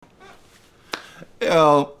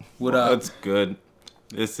Yo, What up? what's good?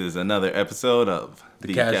 This is another episode of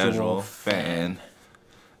The Casual Fan.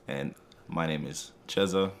 And my name is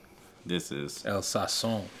Cheza. This is El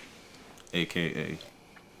Sasson. AKA.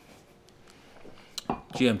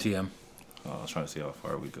 GMTM. I was trying to see how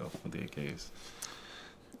far we go with the AKs.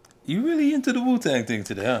 You really into the Wu-Tang thing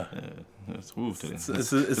today, huh? Yeah, it's Woo today. It's a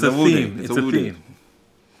Woo theme. day. It's a Woo day. theme.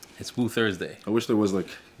 It's Wu Thursday. I wish there was like,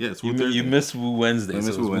 it's Woo You Thursday. missed Wu Wednesday, I missed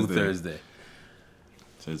so it's Wu Wu Wednesday. Thursday.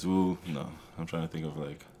 So it's Woo. No, I'm trying to think of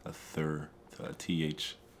like a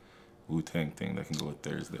TH Wu-Tang thing that can go with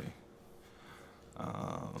Thursday.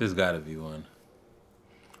 There's got to be one.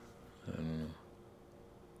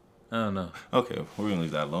 I don't know. Okay, we're gonna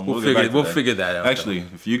leave that alone. We'll get back to that. figure that out. Actually,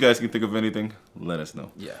 if you guys can think of anything, let us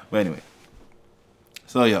know. Yeah. But anyway,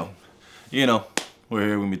 so we're here.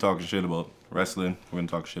 We're gonna be talking shit about wrestling. We're gonna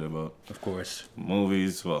talk shit about Of course.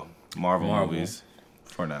 movies. Well, Marvel Marvel. movies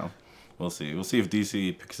for now. We'll see. We'll see if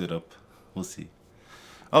DC picks it up. We'll see.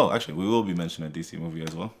 Oh, actually, we will be mentioning a DC movie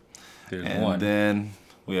as well. There's And one. then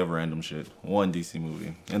we have random shit. One DC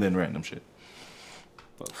movie, and then random shit.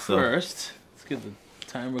 But so- first, let's get the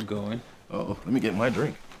timer going. Oh, let me get my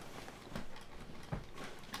drink.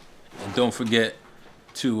 And don't forget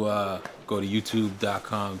to go to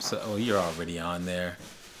youtube.com. So, you're already on there.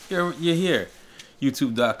 You're here.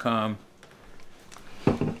 youtube.com.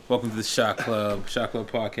 Welcome to the Shot Club.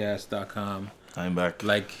 shotclubpodcast.com. I'm back.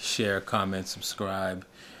 Like, share, comment, subscribe,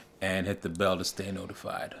 and hit the bell to stay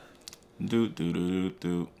notified.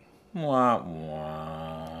 Do. Wah,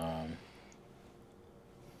 wah.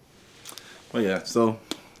 Well, yeah. So,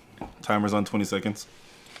 timer's on 20 seconds.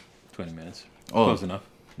 20 minutes. Oh. Close enough.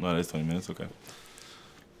 No, it's 20 minutes. Okay.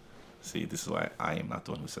 See, this is why I am not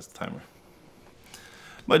the one who sets the timer.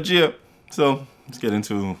 But yeah, so let's get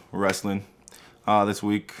into wrestling. This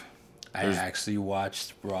week, I actually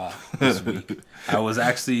watched Raw this week. I was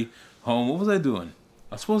actually home. What was I doing?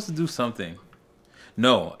 I was supposed to do something.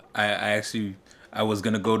 No, I was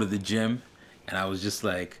going to go to the gym, and I was just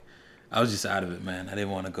out of it, man. I didn't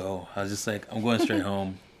want to go. I was just like, I'm going straight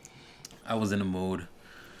home. I was in the mood.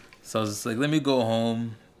 So I was just like, let me go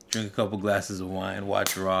home, drink a couple glasses of wine,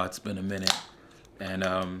 watch Raw. It's been a minute. And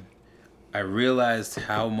I realized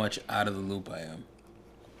how much out of the loop I am.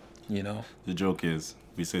 You know? the joke is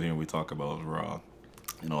we sit here and we talk about Raw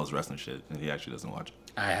and all his wrestling shit, and he actually doesn't watch it.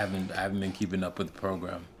 I haven't been keeping up with the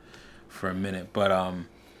program for a minute. But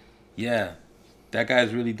yeah. That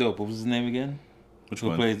guy's really dope. What was his name again? Which Who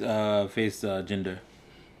one? plays faced Jinder?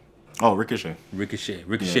 Oh, Ricochet. Ricochet.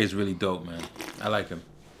 Ricochet's really dope, man. I like him.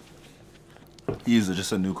 He's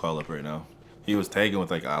just a new call up right now. He was tagging with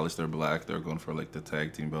like Aleister Black. They were going for like the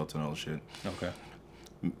tag team belts and all the shit. Okay.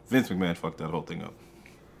 Vince McMahon fucked that whole thing up.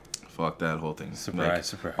 Fuck that whole thing.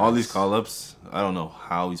 Surprise. All these call ups, I don't know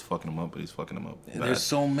how he's fucking them up, but he's fucking them up. bad. There's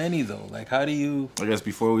so many though. Like, how do you? I guess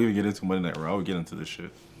before we even get into Monday Night Raw, we get into this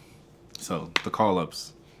shit. So the call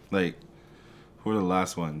ups, like, who are the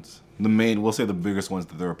last ones? We'll say the biggest ones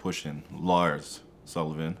that they were pushing: Lars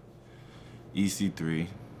Sullivan, EC3,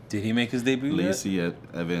 Did he make his debut yet? Lacey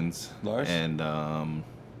Evans, Lars? and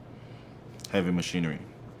Heavy Machinery.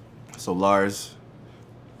 So Lars,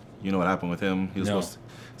 you know what happened with him? He was No.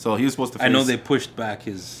 supposed to face. I know they pushed back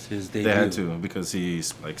his debut. They had to because he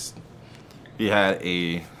had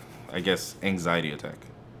a, I guess, anxiety attack.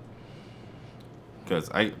 Because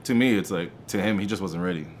to me it's like to him he just wasn't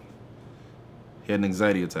ready. He had an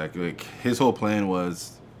anxiety attack. Like his whole plan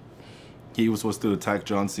was, he was supposed to attack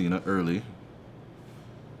John Cena early,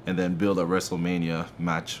 and then build a WrestleMania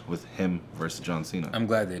match with him versus John Cena. I'm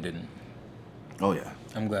glad they didn't. Oh yeah.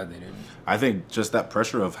 I'm glad they didn't. I think just that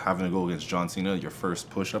pressure of having to go against John Cena, your first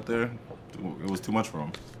push up there, it was too much for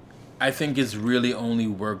him. I think it's really only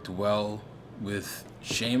worked well with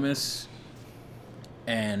Sheamus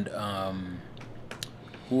and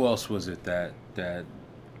who else was it that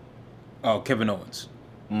Kevin Owens.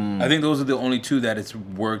 I think those are the only two that it's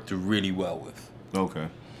worked really well with. Okay.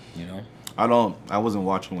 You know? I wasn't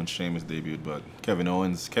watching when Sheamus debuted, but Kevin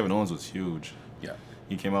Owens was huge. Yeah.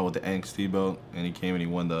 He came out with the NXT belt, and he came and he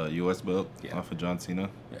won the US belt off of John Cena.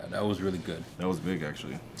 Yeah, that was really good. That was big,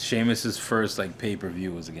 actually. Sheamus's first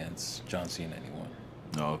pay-per-view was against John Cena and he won.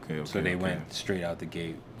 Oh, okay. So they went straight out the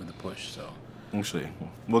gate with a push, so. Actually,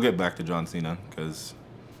 we'll get back to John Cena, because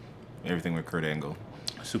everything with Kurt Angle.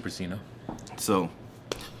 Super Cena. So,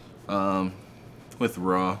 with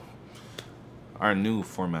Raw, our new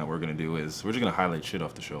format we're going to do is we're just going to highlight shit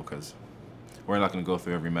off the show, because we're not going to go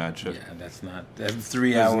through every match. Yeah, that's a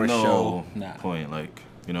 3-hour show. Nah. Point.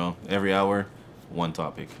 Every hour, one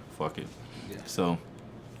topic. Fuck it. Yeah. So,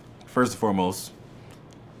 first and foremost,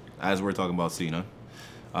 as we're talking about Cena,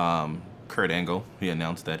 Kurt Angle, he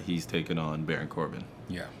announced that he's taking on Baron Corbin.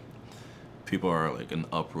 Yeah. People are like in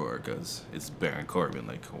uproar because it's Baron Corbin.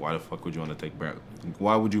 Like, why the fuck would you want to take Baron?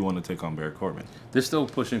 Why would you want to take on Baron Corbin? They're still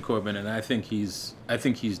pushing Corbin, and I think he's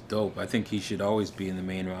dope. I think he should always be in the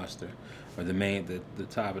main roster, or the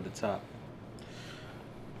top of the top.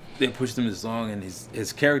 They pushed him this long, and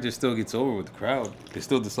his character still gets over with the crowd. They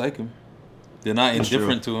still dislike him. They're not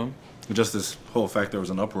indifferent to him. Just this whole fact there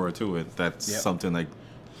was an uproar to it. That's something like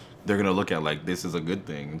they're gonna look at like this is a good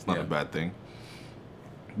thing. It's not a bad thing.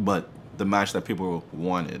 But the match that people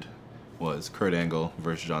wanted was Kurt Angle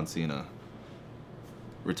versus John Cena.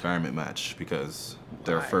 Retirement match because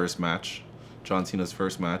their first match, John Cena's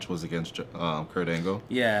first match was against Kurt Angle.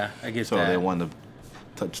 Yeah, I guess so they wanted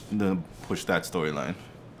to push that storyline.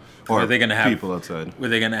 Or are they gonna have people outside? Were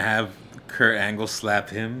they gonna have Kurt Angle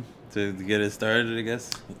slap him to get it started? I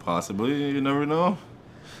guess possibly. You never know.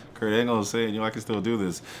 Kurt Angle is saying, I can still do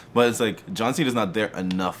this, but it's like John Cena's not there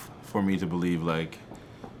enough for me to believe like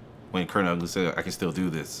when Kurt Angle said, I can still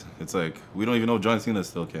do this. It's like we don't even know if John Cena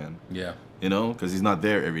still can. Yeah. Because he's not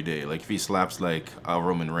there every day. Like if he slaps like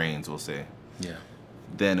Roman Reigns, we'll say. Yeah.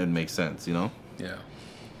 Then it makes sense. Yeah.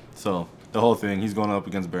 So the whole thing, he's going up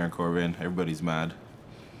against Baron Corbin. Everybody's mad.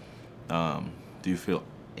 Do you feel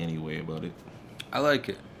any way about it? I like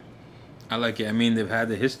it. I mean, they've had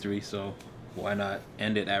the history, so why not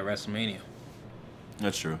end it at WrestleMania?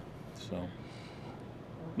 That's true. So,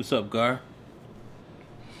 what's up, Gar?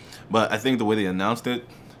 But I think the way they announced it,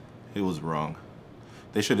 it was wrong.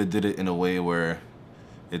 They should have did it in a way where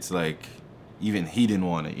it's like even he didn't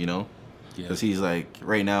want it, Yeah. Because he's like,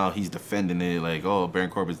 right now, he's defending it like, oh, Baron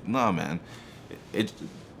Corbin's... Nah, man.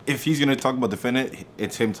 If he's going to talk about defending it,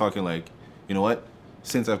 it's him talking like, you know what?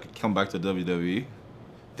 Since I've come back to WWE,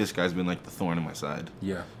 this guy's been like the thorn in my side.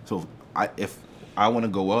 Yeah. So if I want to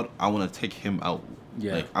go out, I want to take him out.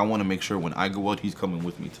 Yeah. Like, I want to make sure when I go out, he's coming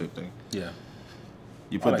with me type thing. Yeah.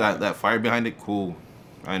 You put that fire behind it, cool.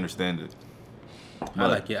 I understand it. But I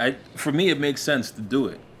like it. For me, it makes sense to do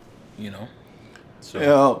it, So,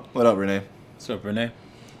 yeah, what up, Renee? What's up, Renee?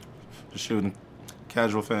 Just shooting.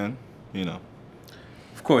 Casual fan,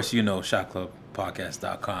 Of course,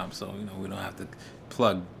 shotclubpodcast.com, so, we don't have to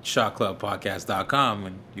plug shotclubpodcast.com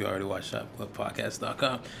when you already watch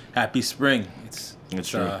shotclubpodcast.com. Happy spring. It's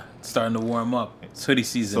true. Starting to warm up. It's hoodie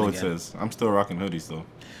season again. So it says. I'm still rocking hoodies, though.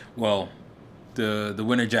 Well, the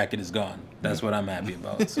winter jacket is gone. That's what I'm happy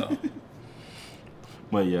about, so...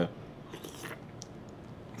 But yeah.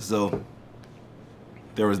 So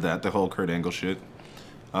there was that, the whole Kurt Angle shit.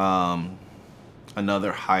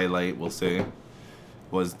 Another highlight, we'll say,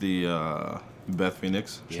 was the Beth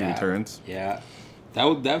Phoenix. She returns. Yeah.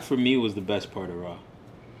 That for me was the best part of Raw.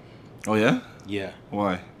 Oh yeah? Yeah.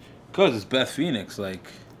 Why? Because it's Beth Phoenix. Like,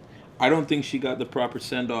 I don't think she got the proper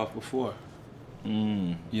send off before.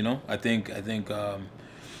 I think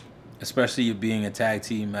especially you being a tag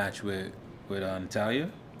team match with Natalya,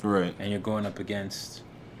 right? And you're going up against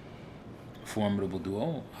a formidable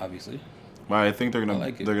duo, obviously. Well, I think they're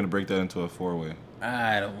gonna break that into a 4-way.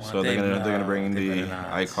 I don't want. So they're gonna bring the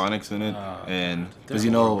Iconics in it, and because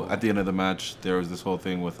at the end of the match there was this whole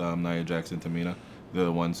thing with Nia Jax and Tamina, they're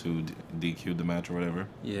the ones who DQ'd the match or whatever.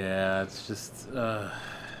 Yeah, it's just.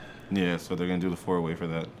 Yeah, so they're gonna do the 4-way for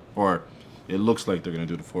that, or it looks like they're gonna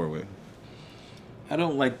do the 4-way. I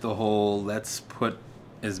don't like the whole let's put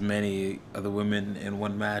as many of the women in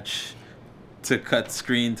one match to cut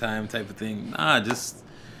screen time type of thing. Nah, just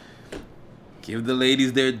give the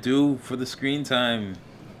ladies their due for the screen time.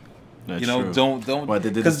 That's true. Don't. But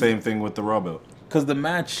they did the same thing with the Raw belt. Because the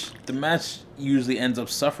match usually ends up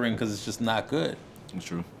suffering because it's just not good. That's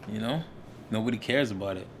true. Nobody cares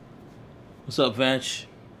about it. What's up, Vanch?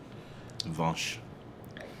 Vanch.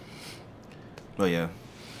 But yeah.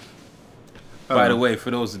 By the way,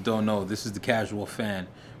 for those that don't know, this is the Casual Fan.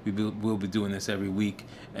 We'll be doing this every week,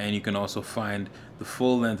 and you can also find the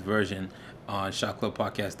full-length version on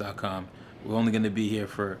shotclubpodcast.com. We're only going to be here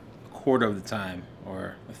for a quarter of the time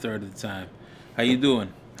or a third of the time. How you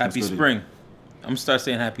doing? Happy spring. I'm going to start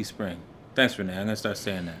saying happy spring. Thanks, Renee. I'm going to start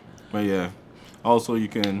saying that. But yeah. Also, you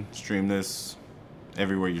can stream this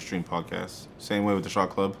everywhere you stream podcasts. Same way with the Shot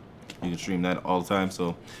Club. You can stream that all the time.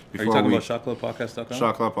 So are you talking about shotclubpodcast.com?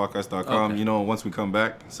 Shotclubpodcast.com. Okay. Once we come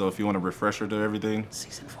back. So if you want a refresher to everything,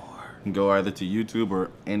 Season 4. Go either to YouTube or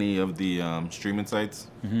any of the streaming sites.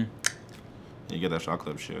 Mm-hmm. You get that Shot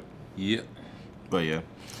Club shit. Yeah. But yeah.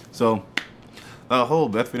 So the whole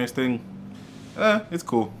Beth Phoenix thing, it's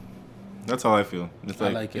cool. That's how I feel. I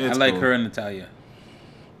like it. I like her and Natalya.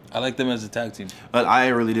 I like them as a tag team. But I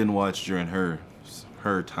really didn't watch during her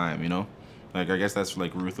time, Like, I guess that's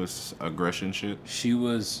like ruthless aggression shit. She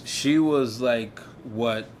was like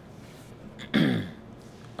what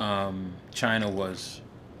China was,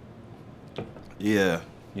 Yeah,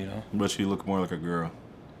 you know. but she looked more like a girl.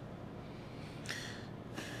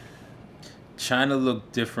 China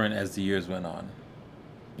looked different as the years went on.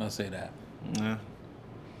 I'll say that. Yeah.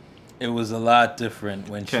 It was a lot different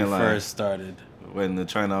when Can't she lie. first started. When the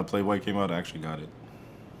China Playboy came out, I actually got it.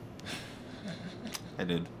 I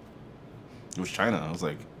did. It was China. I was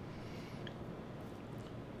like,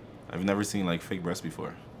 I've never seen like fake breasts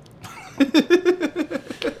before.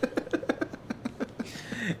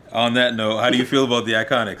 On that note, how do you feel about the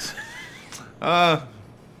Iconics? I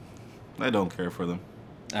don't care for them.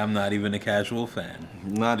 I'm not even a casual fan.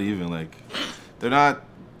 Not even like, they're not.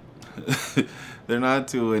 They're not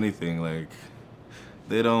to anything. Like,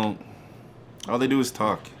 they don't. All they do is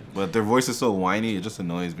talk, but their voice is so whiny. It just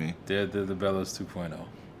annoys me. They're the Bellas 2.0.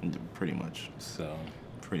 Pretty much. So,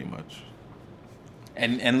 Pretty much.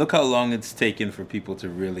 and look how long it's taken for people to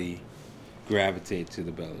really gravitate to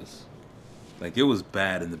the Bellas. Like, it was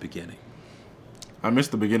bad in the beginning. I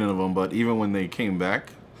missed the beginning of them, but even when they came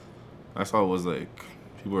back, I saw it was like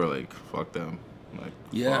people were like, "Fuck them," like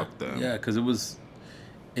fuck them. Yeah, because it was,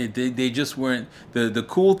 they just weren't. The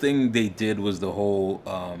cool thing they did was the whole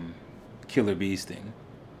Killer Bees thing.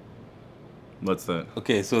 What's that?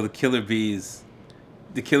 Okay, so the Killer Bees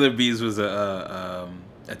was a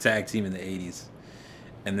tag team in the '80s,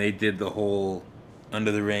 and they did the whole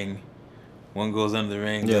under the ring. One goes under the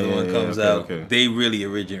ring, the other one comes out. Okay. They really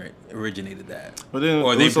originated that, But then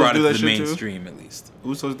or they Usos brought it do to that the shit too? mainstream at least.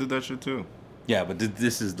 Usos did that shit too. Yeah, but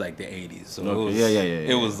this is like the '80s, so it Okay, was, yeah.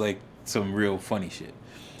 It was like some real funny shit.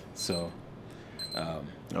 So, Oh,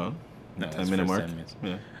 no, that's 10-minute first mark. 10 minutes.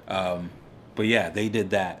 Yeah. But yeah, they did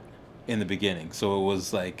that in the beginning. So it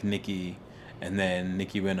was like Nikki, and then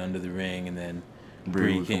Nikki went under the ring, and then Brie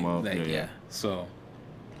Brie would came. come out, Like, yeah. So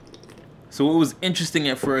it was interesting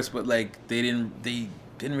at first, but like they didn't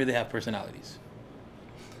really have personalities,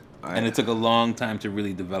 and it took a long time to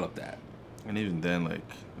really develop that. And even then, like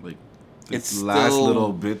It's this last still-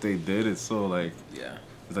 little bit they did, it's so like Yeah.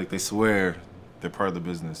 it's like they swear they're part of the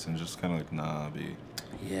business and just kind of like nah, be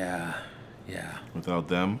Yeah. without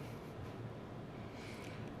them.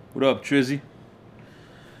 What up, Trizzy?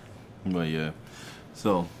 But yeah,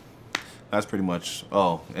 so that's pretty much.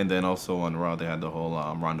 Oh, and then also on Raw they had the whole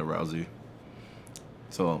Ronda Rousey.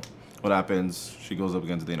 So what happens? She goes up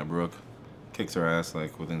against Dana Brooke, kicks her ass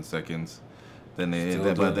like within seconds. But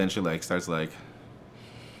then she like starts like.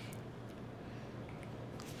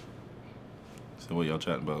 So what y'all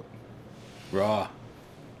chatting about? Raw.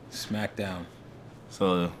 SmackDown.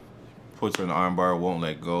 So puts her in the armbar, won't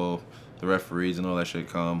let go. The referees and all that shit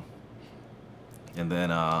come. And then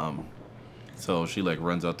so she like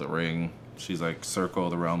runs out the ring. She's like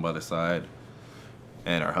circled around by the side.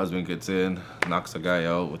 And her husband gets in, knocks the guy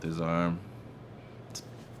out with his arm,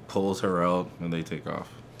 pulls her out, and they take off.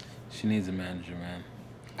 She needs a manager, man.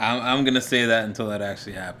 I'm gonna say that until that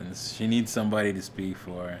actually happens. She needs somebody to speak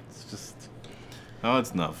for her. It's just. No,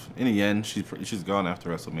 it's enough. In the end, she's gone after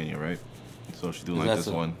WrestleMania, right? So she's doing Is like that this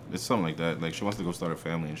so? one. It's something like that. Like she wants to go start a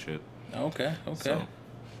family and shit. Okay. So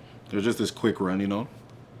there's just this quick run, you know.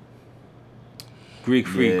 Greek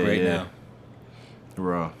Freak Yeah, right yeah. now.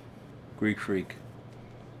 Raw. Greek Freak.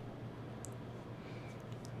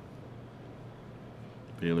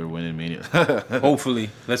 Baylor winning Mania. Hopefully.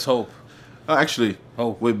 Let's hope. Oh, actually,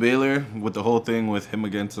 Hope. with Baylor, with the whole thing with him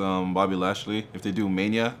against Bobby Lashley, if they do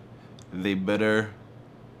Mania, they better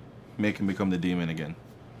make him become the Demon again.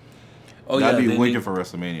 Oh That'd yeah. be they wicked need- for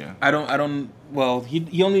WrestleMania. I don't. Well,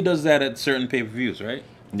 he only does that at certain pay-per-views, right?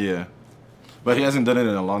 Yeah, but he hasn't done it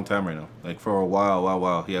in a long time right now. Like for a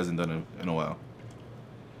while, he hasn't done it in a while.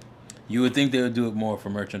 You would think they would do it more for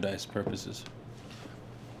merchandise purposes.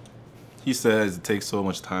 He says it takes so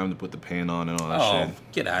much time to put the paint on and all that Oh,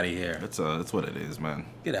 shit. get out of here. That's what it is, man.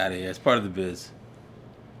 Get out of here. It's part of the biz.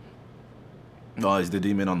 Oh, he's the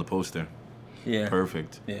Demon on the poster. Yeah.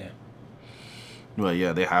 Perfect. Yeah. Well,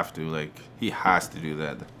 yeah, they have to. Like, he has to do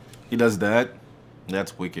that. He does that.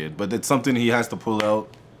 That's wicked. But it's something he has to pull out.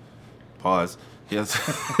 Pause. He has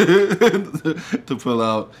to pull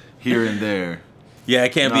out here and there. Yeah,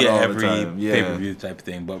 it can't Not be all the every time, yeah. pay-per-view type of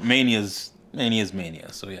thing, but Mania's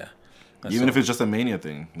Mania, so yeah. That's Even all. if it's just a Mania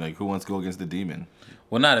thing. Like, who wants to go against the Demon?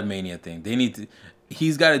 Well, not a Mania thing. They need to.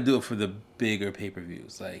 He's got to do it for the bigger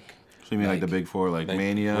pay-per-views, like. So you mean like the big four, like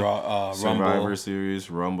Mania, Rumble. Survivor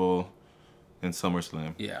Series, Rumble, and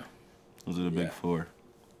SummerSlam. Yeah. Those are the big Yeah. four.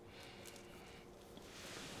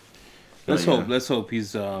 Let's Yeah. hope. Let's hope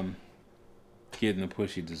he's getting the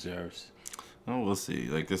push he deserves. Oh, we'll see.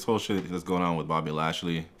 Like this whole shit that's going on with Bobby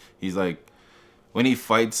Lashley. He's like, when he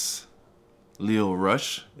fights Leo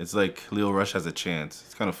Rush, it's like Leo Rush has a chance.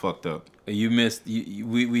 It's kind of fucked up. You missed.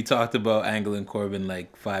 We talked about Angle and Corbin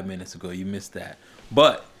like 5 minutes ago. You missed that.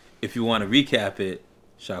 But if you want to recap it,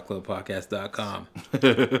 shotclubpodcast.com.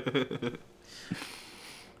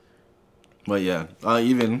 But yeah,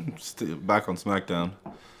 even back on SmackDown.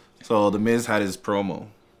 So the Miz had his promo,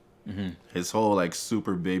 his whole like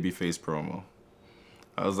super babyface promo.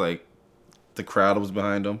 I was like, the crowd was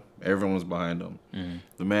behind him. Everyone was behind him.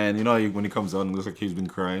 The man, you know, when he comes out and looks like he's been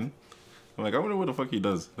crying. I'm like, I wonder what the fuck he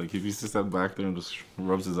does. Like, if he just steps back there and just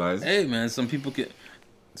rubs his eyes. Hey man, some people could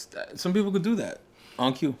do that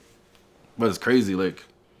on cue. But it's crazy. Like,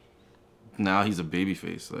 now he's a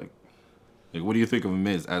babyface. Like, what do you think of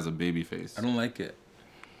Miz as a babyface? I don't like it.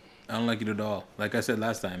 I don't like it at all. Like I said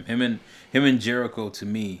last time, him and Jericho, to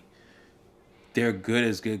me, they're good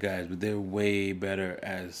as good guys, but they're way better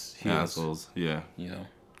as heels. Assholes. Yeah. You know.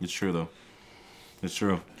 It's true though. It's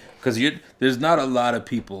true. Because there's not a lot of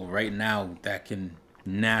people right now that can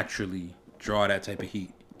naturally draw that type of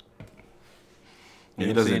heat. Yeah,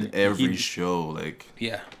 he does it in every show. Like,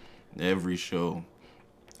 yeah, every show.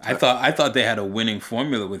 I thought they had a winning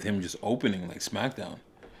formula with him just opening like SmackDown.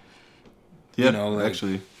 Yeah, you know, like,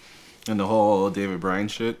 actually, and the whole David Bryan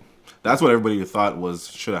shit. That's what everybody thought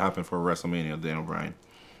should have happened for WrestleMania, Daniel Bryan.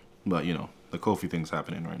 But you know, the Kofi thing's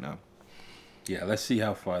happening right now. Yeah, let's see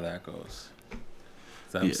how far that goes.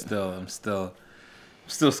 So I'm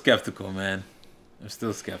still skeptical, man. I'm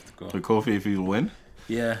still skeptical. With Kofi, if he win?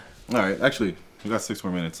 Yeah. All right, actually, we got 6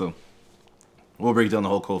 more minutes, so we'll break down the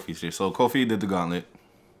whole Kofi shit. So Kofi did the gauntlet.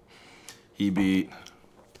 He beat,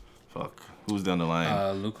 who's down the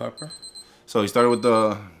line? Luke Harper. So he started with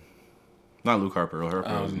not Luke Harper.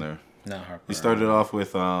 Harper wasn't there. Not Harper. He started off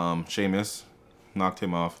with Sheamus, knocked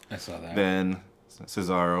him off. I saw that. Then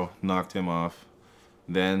Cesaro knocked him off.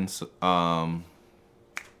 Then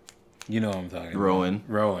you know what I'm talking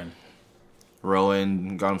about.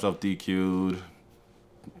 Rowan got himself DQ'd.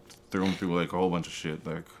 Threw him through like a whole bunch of shit.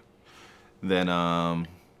 Like, then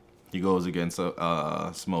he goes against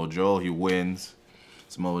Samoa Joe. He wins.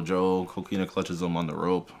 Samoa Joe, Coquina clutches him on the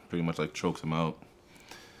rope, pretty much like chokes him out.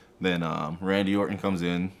 Then Randy Orton comes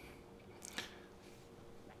in.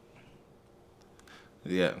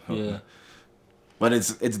 Yeah. But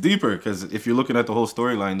it's deeper because if you're looking at the whole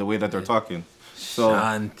storyline, the way that they're talking. So,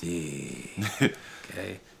 Shanti.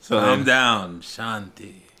 Okay. So calm down,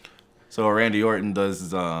 Shanti. So Randy Orton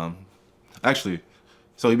does actually.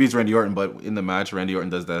 So he beats Randy Orton, but in the match, Randy Orton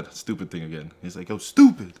does that stupid thing again. He's like, "Yo,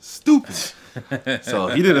 stupid." So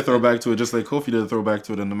he did a throwback to it, just like Kofi did a throwback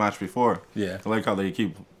to it in the match before. Yeah. I like how they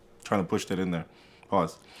keep trying to push that in there.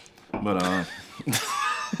 Pause. But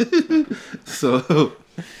so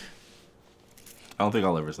I don't think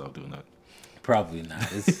I'll ever stop doing that. Probably not.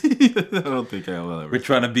 I don't think I will ever. We're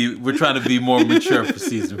trying to be more mature for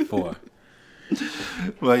season 4.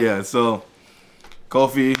 But yeah, so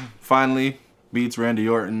Kofi finally beats Randy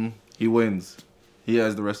Orton. He wins. He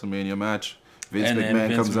has the WrestleMania match. Vince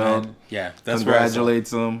McMahon comes out. Yeah, that's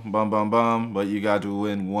congratulates him. Bum bum bum. But you got to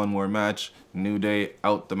win one more match. New Day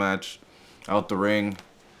out the match, out the ring.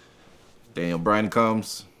 Daniel Bryan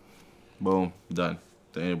comes. Boom, done.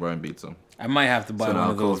 Daniel Bryan beats him. I might have to buy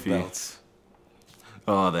one of those belts.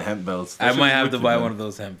 Oh, the hemp belts. I might have to buy one of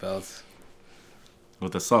those hemp belts.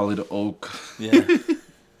 With a solid oak. Yeah.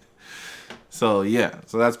 So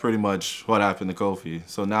that's pretty much what happened to Kofi.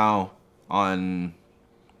 So now on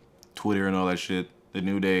Twitter and all that shit, the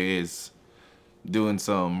New Day is doing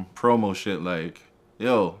some promo shit like,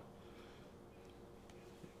 yo,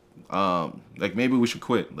 like maybe we should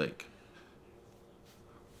quit. Like,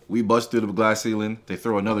 we bust through the glass ceiling, they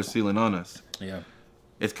throw another ceiling on us. Yeah.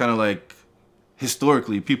 It's kind of like,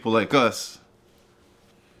 historically, people like us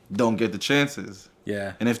don't get the chances.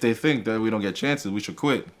 Yeah. And if they think that we don't get chances, we should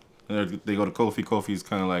quit. And they go to Kofi. Kofi's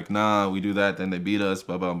kind of like, nah, we do that, then they beat us,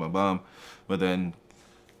 blah, blah, blah, blah. But then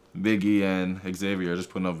Big E and Xavier are just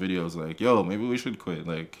putting up videos like, yo, maybe we should quit.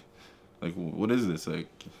 Like what is this? Like,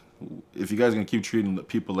 if you guys are going to keep treating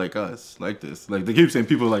people like us, like this. Like, they keep saying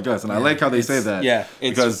people like us. And I like how they say that. Yeah.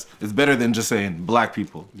 Because it's better than just saying black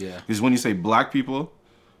people. Yeah. Because when you say black people,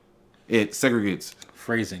 it segregates.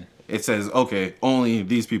 Phrasing. It says, okay, only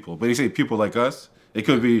these people. But you say people like us, it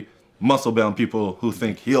could be muscle-bound people who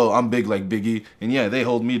think, yo, I'm big like Biggie, and yeah, they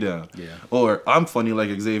hold me down. Yeah. Or I'm funny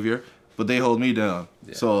like Xavier, but they hold me down.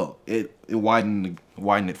 Yeah. So it widened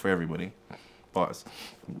it for everybody. Pause.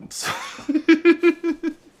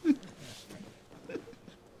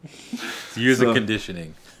 Years of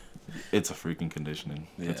conditioning. It's a freaking conditioning.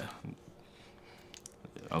 Yeah.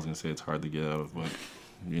 I was gonna say it's hard to get out of, but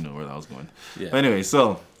you know where that was going. Yeah. Anyway,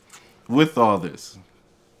 so with all this,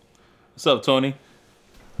 What's up, Tony?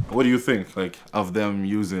 what do you think, like, of them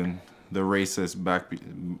using the racist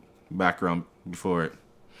background before it?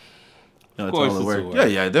 You know, Of course all the it's a work. work.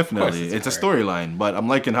 Yeah, definitely. it's a It's a storyline, but I'm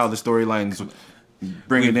liking how the storylines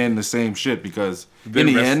bringing in the same shit because in been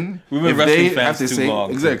the wrest- end, we've been if wrestling they fans have to too say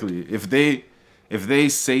long, exactly, if they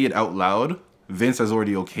say it out loud, Vince has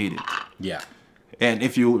already okayed it. Yeah. And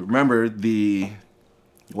if you remember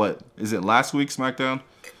what is it, last week SmackDown,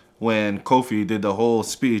 when Kofi did the whole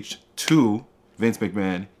speech to Vince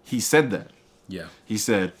McMahon, he said that. Yeah. He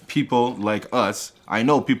said, people like us, I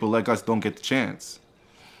know people like us don't get the chance.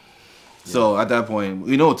 So at that point,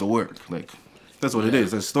 we know it's a work. Like, that's what it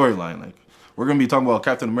is. It's a storyline. Like, we're going to be talking about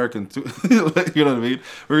Captain America too. You know what I mean?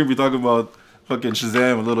 We're going to be talking about fucking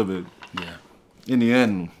Shazam a little bit. Yeah. In the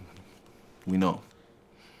end, we know.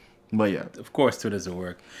 But yeah. Of course, Twitter's a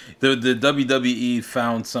work. The WWE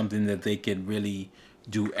found something that they could really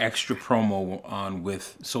do extra promo on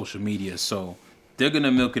with social media, so they're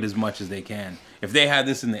gonna milk it as much as they can. If they had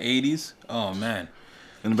this in the '80s, oh man!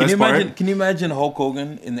 And the best part, Can you imagine Hulk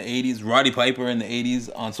Hogan in the '80s, Roddy Piper in the '80s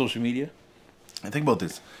on social media? and think about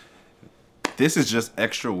this. This is just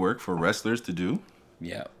extra work for wrestlers to do,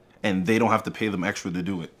 Yeah. and they don't have to pay them extra to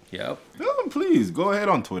do it. Yep. Oh, please go ahead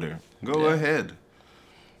on Twitter. Go ahead.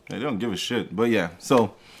 They don't give a shit. But yeah,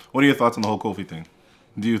 so what are your thoughts on the whole Kofi thing?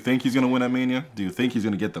 Do you think he's gonna win at Mania? Do you think he's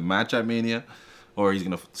gonna get the match at Mania, or he's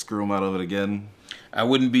gonna screw him out of it again? I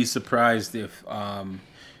wouldn't be surprised if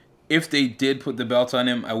they did put the belt on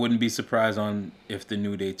him. I wouldn't be surprised if the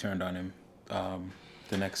New Day turned on him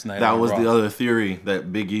the next night. That on was Raw. the other theory,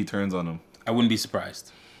 that Big E turns on him. I wouldn't be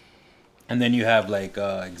surprised. And then you have like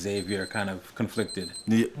Xavier kind of conflicted.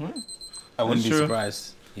 Yeah. I wouldn't That's be true.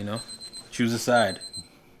 surprised. You know, choose a side.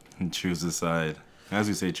 And choose a side. As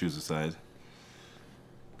we say, choose a side.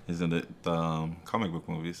 Isn't it comic book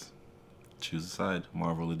movies? Choose a side.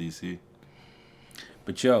 Marvel or DC.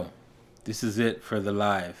 But yo, this is it for the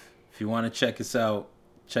live. If you want to check us out,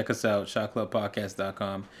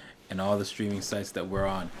 shotclubpodcast.com and all the streaming sites that we're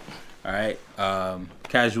on. All right.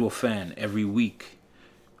 Casual Fan every week.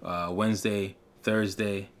 Wednesday,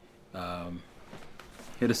 Thursday.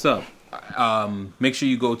 Hit us up. Make sure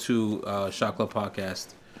you go to Shot Club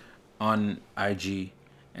Podcast on IG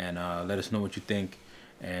and let us know what you think.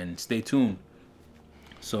 And stay tuned.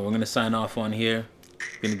 So we're going to sign off on here.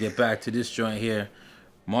 Going to get back to this joint here.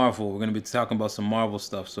 Marvel. We're going to be talking about some Marvel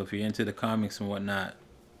stuff. So if you're into the comics and whatnot,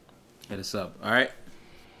 hit us up. All right?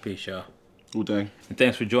 Peace, y'all. Wu-Tang. And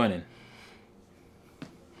thanks for joining.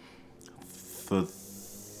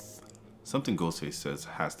 Something Ghostface says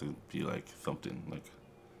has to be like something like.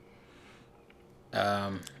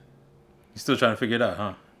 You're still trying to figure it out,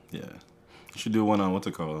 huh? Yeah. You should do one on what's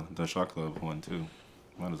it called? The Shot Club one too.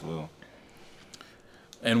 Might as well.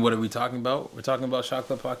 And what are we talking about? We're talking about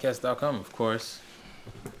shotclubpodcast.com, of course.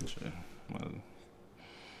 Sure.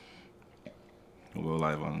 We'll go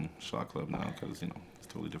live on Shot Club now because, it's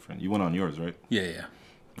totally different. You went on yours, right? Yeah.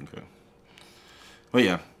 Okay. But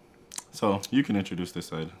yeah. So you can introduce this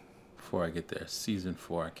side. Before I get there, season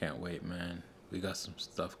 4, I can't wait, man. We got some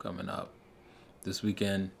stuff coming up. This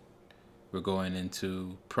weekend, we're going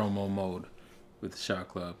into promo mode with the Shot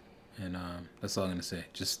Club. And that's all I'm going to say.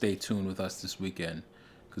 Just stay tuned with us this weekend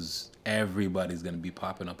because everybody's going to be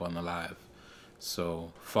popping up on the live.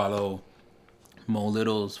 So follow Mo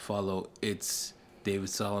Littles, follow It's David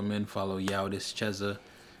Solomon, follow Yaudis Cheza,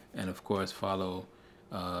 and of course follow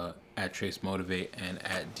at Trace Motivate and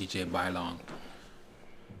at DJ Bylong.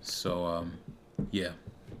 So yeah,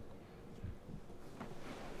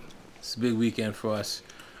 it's a big weekend for us.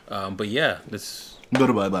 But yeah, let's.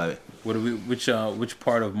 Bye. What are we? Which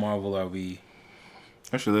part of Marvel are we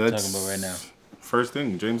Actually, that's talking about right now? First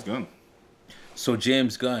thing, James Gunn. So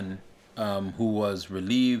James Gunn, who was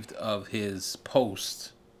relieved of his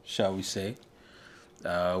post, shall we say,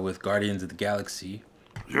 with Guardians of the Galaxy.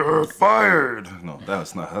 You're fired. No,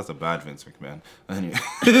 that's not. That's a bad Vince McMahon. Anyway.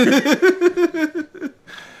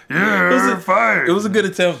 You're fired. It was a good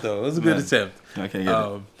attempt, though. It was a good attempt. I can't get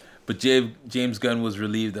it. But James Gunn was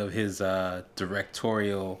relieved of his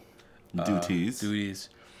directorial duties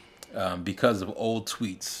because of old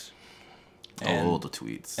tweets. Old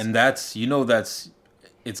tweets. And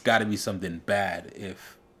it's got to be something bad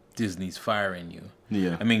if Disney's firing you.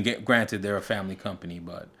 Yeah. I mean, granted, they're a family company,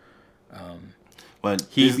 but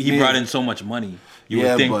he he brought in so much money. You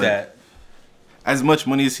would think that. As much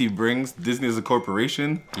money as he brings, Disney as a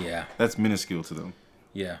corporation, Yeah. that's minuscule to them.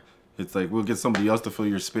 Yeah. It's like we'll get somebody else to fill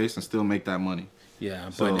your space and still make that money. Yeah,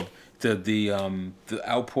 So- but the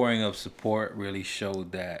outpouring of support really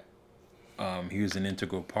showed that he was an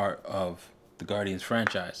integral part of the Guardians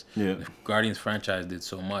franchise. Yeah. The Guardians franchise did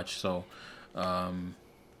so much. So,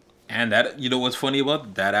 and that, you know what's funny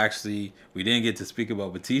about that? Actually, we didn't get to speak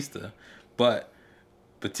about Batista, but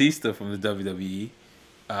Batista from the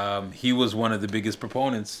WWE, he was one of the biggest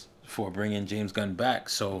proponents for bringing James Gunn back.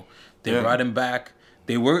 So they Yeah. brought him back.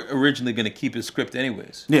 They were originally going to keep his script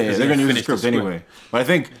anyways. Yeah, 'cause they're he gonna use the finished script anyway. But I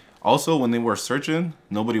think also when they were searching,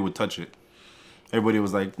 nobody would touch it. Everybody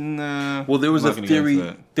was like, nah. Well, there was I'm a not gonna get into theory.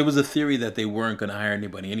 that. There was a theory that they weren't going to hire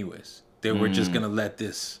anybody anyways. They were just going to let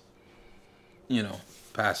this,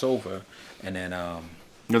 pass over, and then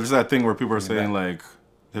There's that thing where people are saying like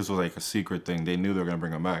this was like a secret thing. They knew they were gonna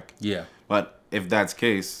bring him back. yeah, But if that's the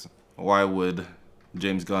case, why would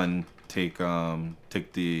James Gunn take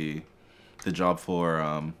the job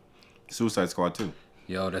for Suicide Squad too?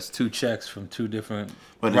 yo, that's 2 checks from 2 different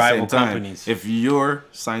But at the rival same time, companies. if you're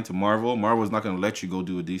signed to Marvel, Marvel's not gonna let you go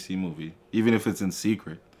do a DC movie, even if it's in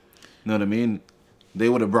secret. You know what I mean? They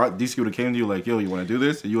would have brought DC would have came to you like, yo, you want to do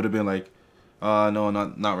this? And you would have been like, no,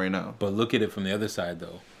 not right now. But look at it from the other side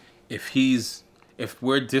though. If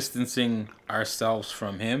we're distancing ourselves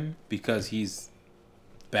from him because he's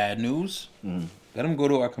bad news, let him go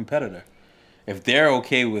to our competitor. If they're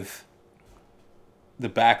okay with the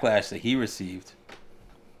backlash that he received,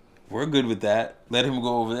 we're good with that. Let him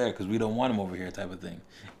go over there because we don't want him over here, type of thing.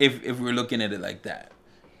 If we're looking at it like that,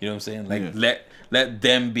 you know what I'm saying? Like let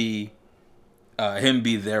them be, him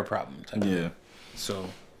be their problem. Type of Yeah. thing. So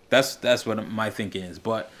that's what my thinking is.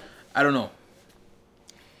 But I don't know.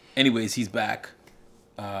 Anyways, he's back.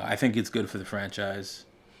 I think it's good for the franchise.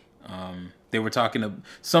 They were talking.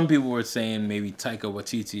 Some people were saying maybe Taika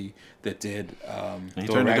Waititi that did. He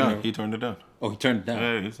Thor turned it down. Ragnarok. He turned it down. Oh, he turned it down.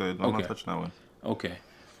 Yeah, he said, I'm not Okay. touching that one. Okay,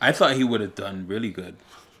 I thought he would have done really good.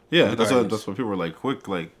 Yeah, The that's Guardians. what people were like quick.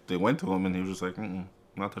 Like they went to him and he was just like,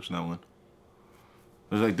 not touching that one.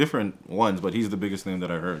 There's like different ones, but he's the biggest name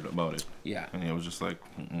that I heard about it. Yeah. And he was just like,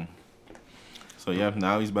 So yeah,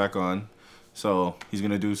 now he's back on. So he's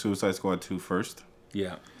gonna do Suicide Squad 2 first,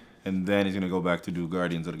 Yeah. and then he's gonna go back to do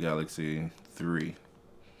Guardians of the Galaxy 3.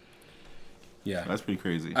 Yeah. That's pretty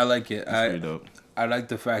crazy. I like it. That's pretty dope. I like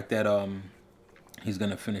the fact that he's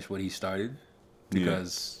gonna finish what he started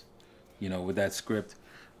because with that script,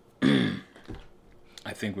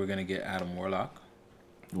 I think we're gonna get Adam Warlock.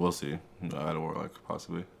 We'll see. Adam Warlock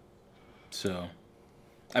possibly. So,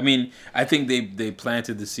 I mean, I think they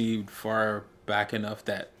planted the seed far back enough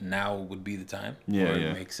that now would be the time. Yeah, where yeah.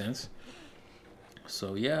 It makes sense.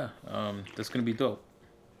 So yeah, that's gonna be dope.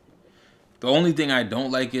 The only thing I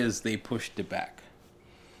don't like is they pushed it back.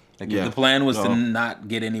 Like if the plan was to not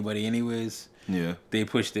get anybody anyways, Yeah. they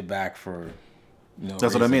pushed it back for.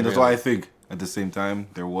 That's what I mean. That's why I think at the same time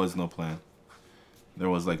there was no plan. There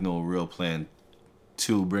was like no real plan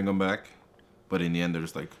to bring him back, but in the end they're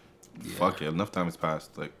just like, fuck it. Enough time has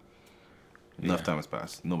passed. Like enough time has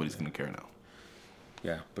passed. Nobody's gonna care now.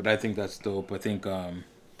 Yeah, but I think that's dope. I think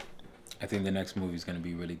the next movie is gonna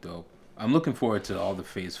be really dope. I'm looking forward to all the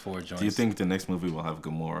Phase 4 joints. Do you think the next movie will have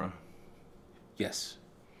Gamora? Yes,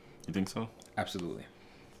 You think so? absolutely.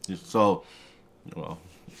 So,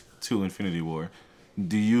 to Infinity War,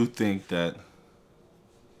 do you think that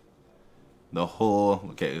the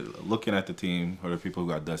whole looking at the team or the people who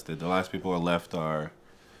got dusted, the last people who are left are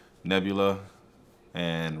Nebula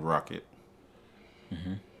and Rocket.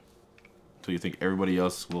 Mm-hmm. So you think everybody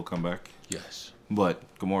else will come back? Yes. But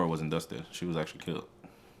Gamora wasn't dusted. She was actually killed.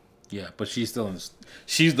 Yeah, but she's still in.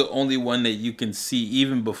 She's the only one that you can see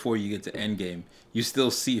even before you get to Endgame. You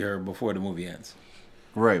still see her before the movie ends.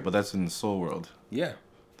 Right, but that's in Soul World. Yeah.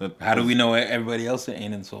 That, How do we know everybody else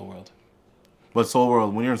ain't in Soul World? But Soul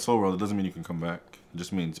World, when you're in Soul World, it doesn't mean you can come back. It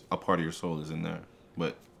just means a part of your soul is in there.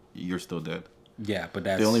 But you're still dead. Yeah, but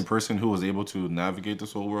that's The only person who was able to navigate the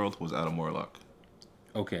Soul World was Adam Warlock.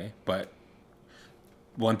 okay. But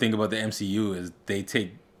one thing about the MCU is they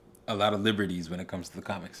take a lot of liberties when it comes to the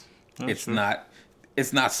comics. That's true.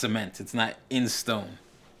 It's not cement. It's not in stone.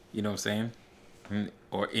 You know what I'm saying?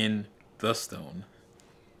 Or in the stone.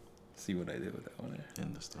 See what I did with that one there.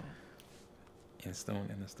 In the stone. In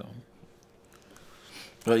the stone.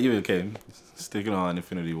 But even sticking on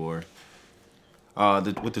Infinity War.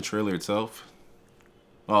 With the trailer itself,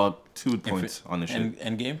 2 points on the shit.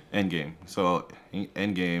 Endgame? Endgame. So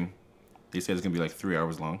Endgame, they said it's gonna be like 3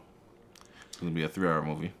 hours long. It's gonna be a 3-hour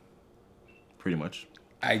movie, pretty much.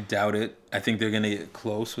 I doubt it. I think they're gonna get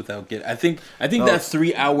close without getting. I think No, that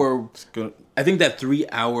 3 hour. It's gonna, I think that 3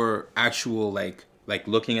 hour actual like like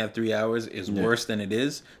looking at 3 hours is Yeah. worse than it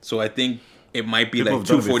is. So I think it might be People like have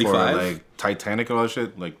done it before, 2:45. like Titanic and all that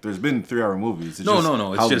shit. Like, there's been 3-hour movies. It's No, just,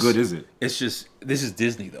 no. It's how just, good is it? It's just this is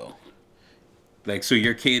Disney though. Like, so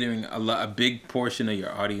you're catering a big portion of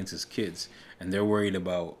your audience is kids, and they're worried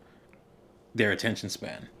about their attention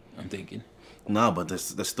span. I'm thinking. No, but the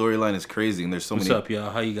storyline is crazy, and there's so What's many. up, y'all?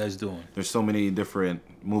 How you guys doing? There's so many different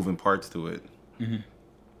moving parts to it. Mm-hmm.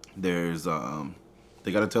 There's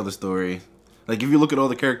they got to tell the story. Like, if you look at all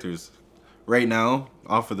the characters, right now,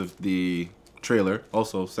 off of the trailer.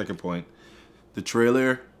 Also, second point, the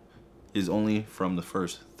trailer is only from the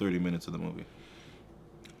first 30 minutes of the movie.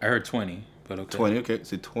 I heard 20, but okay. 20, okay,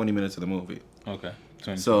 so 20 minutes of the movie. Okay,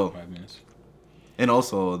 20, So- 25 minutes. And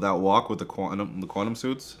also that walk with the quantum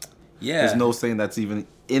suits. Yeah. There's no saying that's even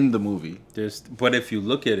in the movie. But if you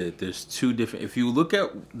look at it, there's two different. If you look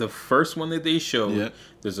at the first one that they showed, Yeah.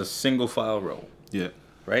 there's a single file roll, Yeah.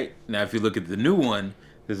 right? Now, if you look at the new one,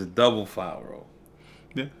 there's a double file roll,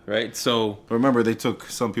 Yeah. right? So Remember, they took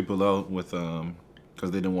some people out with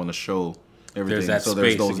because they didn't want to show everything. There's that so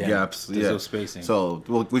there's space those again. gaps. There's yeah. those spacing. So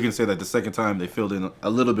we can say that the second time they filled in a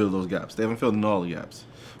little bit of those gaps. They haven't filled in all the gaps,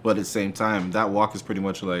 but at the same time, that walk is pretty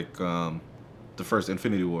much like the first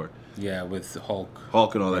Infinity War, yeah, with Hulk.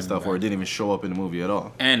 Hulk and all that Running stuff, where it back. didn't even show up in the movie at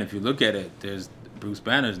all. And if you look at it, there's Bruce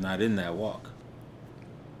Banner's not in that walk.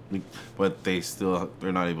 But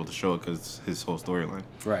they're not able to show it because his whole storyline.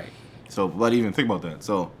 Right. So, but even think about that.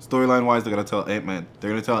 So, storyline wise, they're gonna tell Ant-Man. They're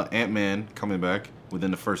gonna tell Ant-Man coming back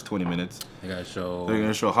within the first 20 minutes. They gotta show. They're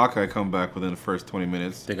gonna show Hawkeye come back within the first 20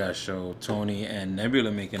 minutes. They gotta show Tony and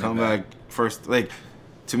Nebula making Come it back. back first. Like,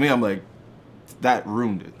 to me, I'm like, that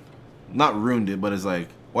ruined it. Not ruined it, but it's like,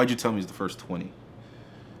 why'd you tell me it's the first 20?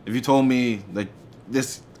 If you told me like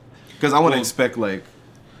this, because I want to Well- expect like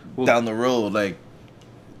well- down the road, like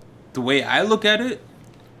The way I look at it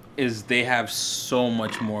is they have so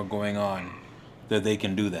much more going on that they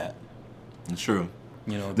can do that. it's true.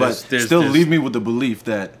 You know, But there's still leave me with the belief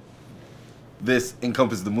that this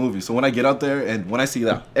encompasses the movie. So when I get out there and when I see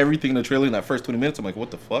that everything in the trailer in that first 20 minutes, I'm like, what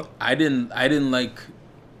the fuck? I didn't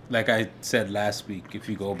like I said last week, if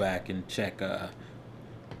you go back and check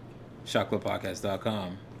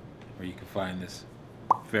shotclubpodcast.com, where you can find this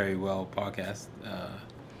very well podcast,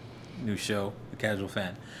 new show, The Casual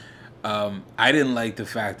Fan. I didn't like the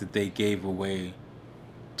fact that they gave away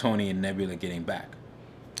Tony and Nebula getting back.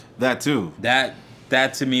 That too. That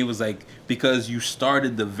to me was like, because you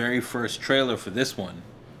started the very first trailer for this one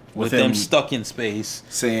with them him stuck in space.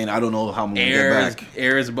 saying, I don't know how I'm going to get back.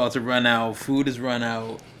 Air is about to run out. Food is run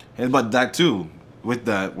out. And but that too, with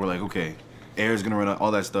that, we're like, okay, air's gonna run out,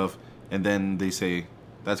 all that stuff, and then they say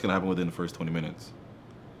that's gonna happen within the first 20 minutes.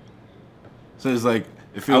 So it's like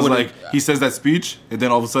it feels would've- like he says that speech, and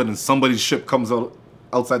then all of a sudden somebody's ship comes out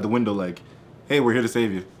outside the window, like, hey, we're here to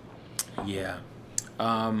save you. Yeah.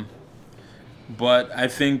 But I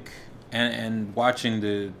think, and watching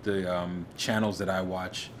the channels that I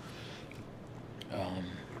watch,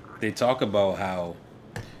 they talk about how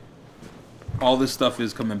all this stuff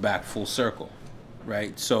is coming back full circle,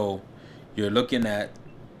 right? So you're looking at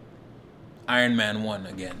Iron Man 1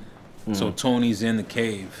 again. So Tony's in the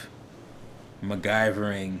cave,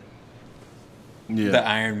 MacGyvering Yeah. the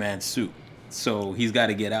Iron Man suit. So he's got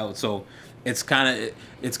to get out. So it's kind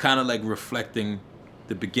of like reflecting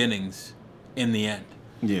the beginnings in the end.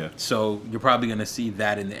 Yeah. So you're probably gonna see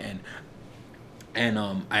that in the end. And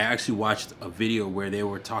I actually watched a video where they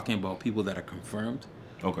were talking about people that are confirmed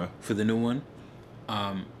Okay. for the new one.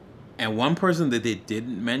 And one person that they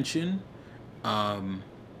didn't mention,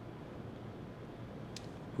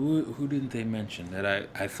 who didn't they mention that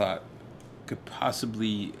I thought could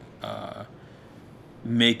possibly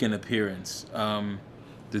make an appearance?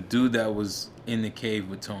 The dude that was in the cave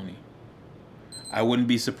with Tony. I wouldn't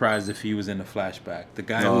be surprised if he was in the flashback. The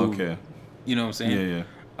guy Oh, who, okay. you know what I'm saying? Yeah,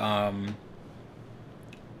 yeah.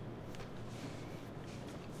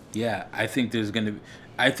 Yeah, I think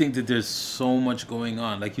that there's so much going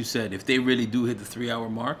on. Like you said, if they really do hit the 3-hour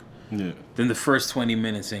mark, Yeah. then the first 20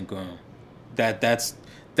 minutes ain't going.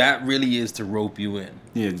 That really is to rope you in,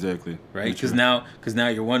 Yeah, exactly. right? Because now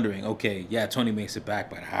you're wondering, okay, yeah, Tony makes it back,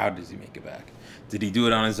 but how does he make it back? Did he do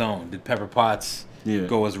it on his own? Did Pepper Potts Yeah.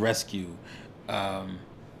 go as rescue?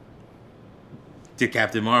 Did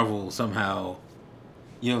Captain Marvel somehow,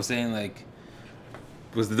 you know what I'm saying? Like,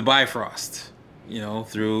 was the Bifrost,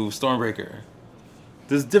 through Stormbreaker?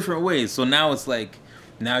 There's different ways. So now it's like,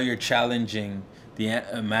 now you're challenging the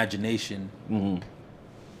imagination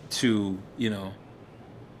to,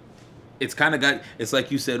 it's kind of it's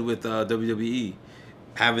like you said with WWE,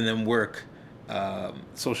 having them work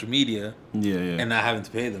social media Yeah, yeah. and not having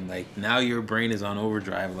to pay them. Like now your brain is on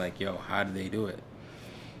overdrive. Like, yo, how did they do it?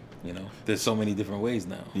 You know, there's so many different ways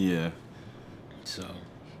now. Yeah. So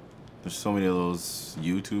There's so many of those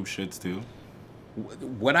YouTube shits too.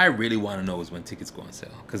 what I really want to know is when tickets go on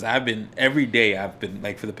sale. Because every day I've been,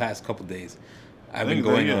 like for the past couple days, I've been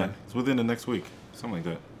going on. It's within the next week, something like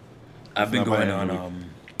that. I've been not by going end of on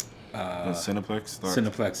The Cineplex starts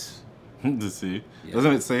Cineplex. to see. Yeah.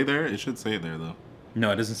 Doesn't it say there? It should say it there though.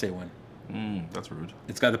 No, it doesn't say when. That's rude.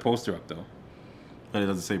 It's got the poster up though. But it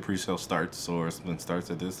doesn't say pre-sale starts or something starts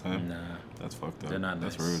at this time. Nah, That's fucked up. they're not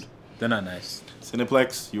nice. That's rude. They're not nice.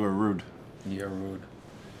 Cineplex, you are rude. You're rude.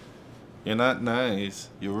 You're not nice.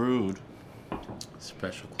 You're rude.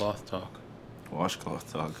 Special cloth talk.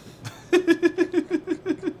 Washcloth talk.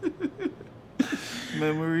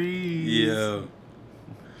 Memories. Yeah.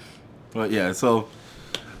 But yeah, so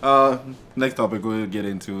next topic we'll get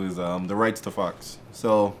into is the rights to Fox.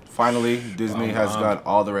 So finally, Disney has got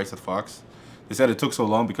all the rights to Fox. They said it took so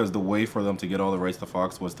long because the way for them to get all the rights to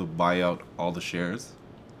Fox was to buy out all the shares.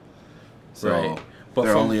 So Right. But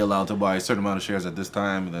they're only allowed to buy a certain amount of shares at this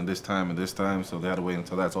time, and then this time, and this time. So they had to wait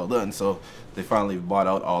until that's all done. So they finally bought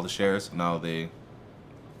out all the shares. Now they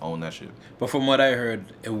own that shit. But from what I heard,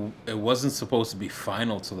 it wasn't supposed to be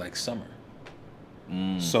final till like summer.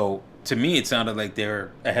 So to me, it sounded like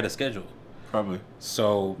they're ahead of schedule. Probably.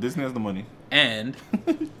 So Disney has the money. and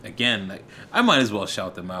again, like I might as well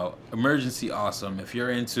shout them out. Emergency Awesome. If you're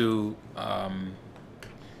into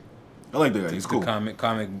I like the guy. He's cool. the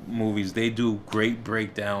comic movies, they do great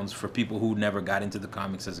breakdowns for people who never got into the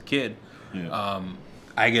comics as a kid. Yeah.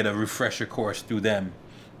 I get a refresher course through them,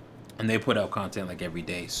 and they put out content like every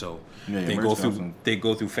day. So Yeah, they Merch go through Thompson. they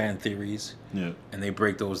go through fan theories, Yeah. and they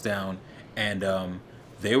break those down. And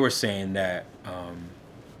they were saying that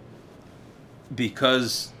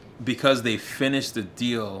because they finished the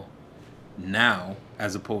deal now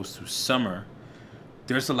as opposed to summer,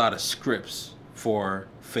 there's a lot of scripts for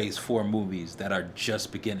Phase 4 movies that are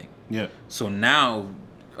just beginning. Yeah. So now,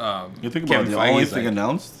 You think Kevin about it, the Feige only is thing like-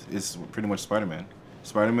 announced is pretty much Spider-Man.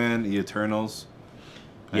 Spider-Man, The Eternals.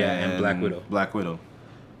 Yeah, and Black Widow. Black Widow.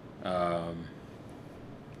 and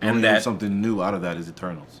Only that something new out of that is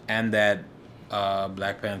Eternals. and that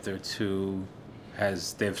Black Panther 2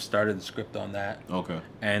 they've started the script on that, Okay.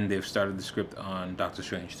 and they've started the script on Doctor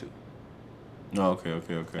Strange 2, Oh, okay.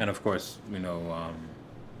 and of course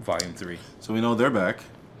Volume 3. So we know they're back.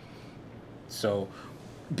 So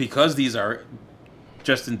because these are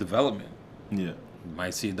just in development, Yeah. you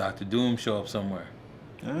might see Doctor Doom show up somewhere.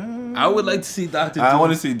 Uh, I would like to see Doctor Doom. I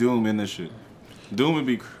want to see Doom in this shit. Doom would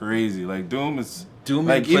be crazy. Like Doom is Doom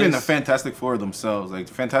like in even the place- Fantastic Four themselves. Like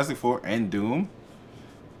Fantastic Four and Doom.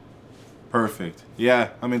 Perfect. Yeah,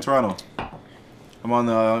 I'm in Toronto. I'm on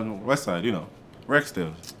the west side. You know,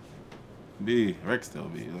 Rexdale.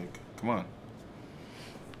 Rexdale. Like, come on.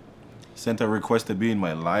 Sent a request to be in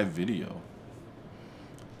my live video.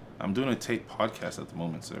 I'm doing a tape podcast at the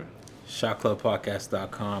moment, sir.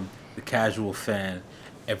 ShotClubPodcast.com, The Casual Fan.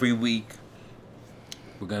 Every week,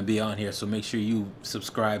 we're going to be on here, so make sure you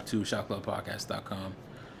subscribe to ShotClubPodcast.com.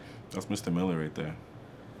 That's Mr. Miller right there.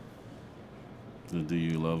 The Do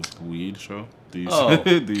You Love Weed show? Do you Oh.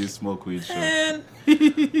 do you smoke weed show? And,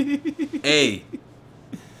 hey,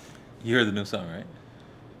 you heard the new song, right?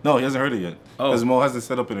 No, he hasn't heard it yet. Oh. Because Mo hasn't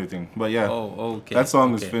set up anything. But yeah, Oh, okay. that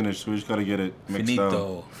song is okay. finished. We just gotta get it mixed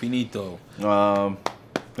Finito. out.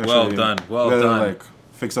 Well actually, done, well we gotta, done. like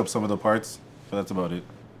fix up some of the parts, but that's about it.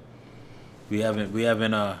 We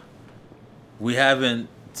haven't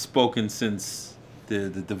spoken since the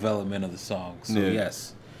development of the song. So Yeah.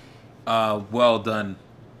 yes. Well done,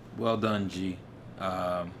 G.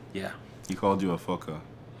 Yeah. He called you a fucker.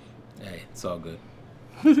 Hey, it's all good.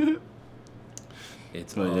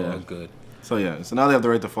 It's But all yeah. good. So yeah, so now they have the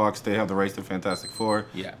right to Fox. They have the rights to Fantastic Four.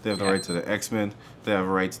 Yeah, They have the yeah. rights to the X-Men. They have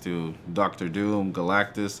rights to Doctor Doom,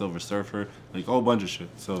 Galactus, Silver Surfer, like a whole bunch of shit.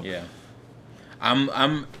 So Yeah.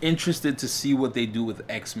 I'm interested to see what they do with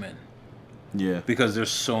X-Men yeah. because there's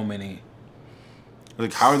so many.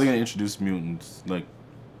 Like, how are they gonna introduce mutants? Like,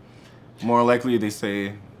 more likely they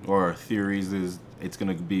say, or theories is it's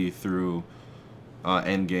gonna be through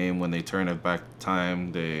Endgame when they turn it back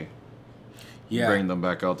time. They bring them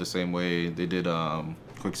back out the same way they did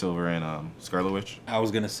Quicksilver and Scarlet Witch. I was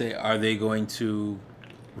gonna say, are they going to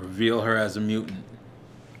reveal her as a mutant?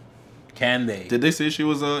 Can they? Did they say she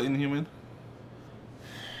was Inhuman?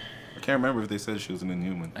 I can't remember if they said she was an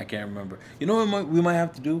Inhuman. I can't remember. You know what we might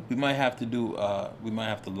have to do? We might have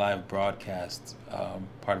to live broadcast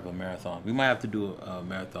part of a marathon. We might have to do a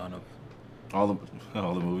marathon of All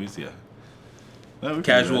the movies, yeah. Yeah, we can do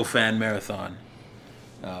Casual that. fan marathon.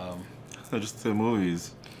 Just the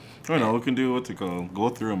movies. I don't know. We can do what's it called? Go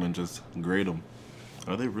through them and just grade them.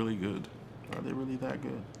 Are they really good? Are they really that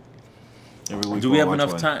good? Every week Do we we'll have watch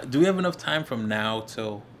enough one. time? Do we have enough time from now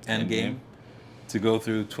till Endgame Endgame? to go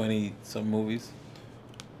through 20 some movies?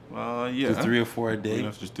 Yeah. Do 3 or 4 a We day?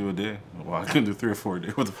 have to just do a day. Well, I couldn't do 3 or 4 a day.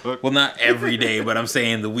 What the fuck? Well, not every day, but I'm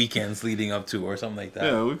saying the weekends leading up to or something like that.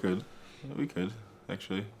 Yeah, we could. We could,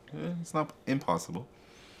 actually. Yeah, it's not impossible.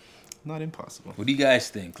 Not impossible. What do you guys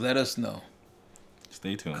think? Let us know.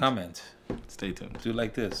 Stay tuned. Comment. Stay tuned. Do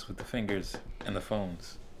like this with the fingers and the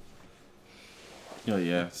phones.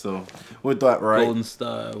 Yeah. So, with that right, Golden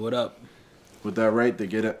Star, what up? they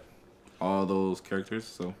get it. All those characters.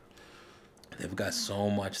 So, They've got so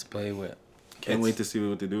much to play with. can't wait to see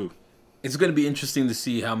what they do. It's going to be interesting to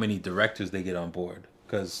see how many directors they get on board.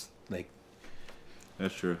 Because, like,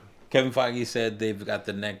 That's true. Kevin Feige said they've got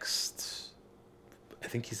the next, I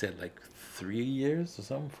think he said like 3 years or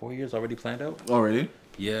something, 4 years already planned out. Already?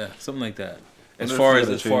 Yeah, something like that. As Wonder if far they as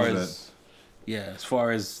gotta as far change as as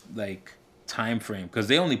far as like time frame, because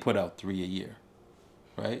they only put out 3 a year,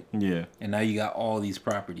 right? Yeah. And now you got all these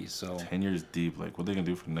properties. So 10 years deep. Like, what they gonna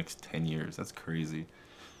do for the next 10 years? That's crazy.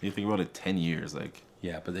 You think about it, 10 years. Like,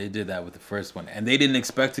 yeah, but they did that with the first one, and they didn't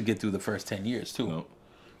expect to get through the first 10 years too. no.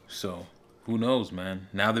 So who knows, man?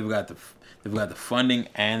 Now they've got the funding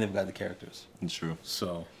and they've got the characters. It's true.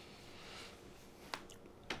 So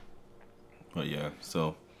But yeah,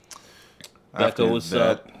 so. Becca, what's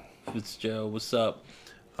up? Fitzgerald, what's up?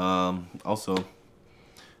 Also,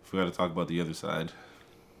 forgot to talk about the other side.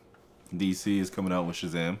 DC is coming out with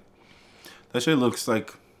Shazam. That shit looks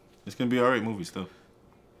like it's gonna be an alright movie still.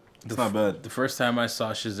 It's not bad. The first time I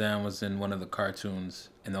saw Shazam was in one of the cartoons,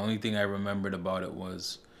 and the only thing I remembered about it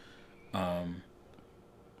was,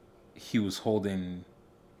 he was holding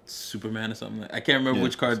Superman or something. I can't remember Yeah,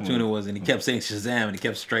 which cartoon something. it was, and he kept saying Shazam, and he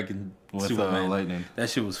kept striking With Superman. lightning. That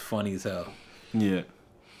shit was funny as hell. Yeah.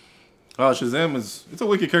 Shazam it's a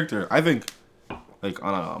wicked character. I think, like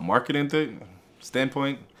on a marketing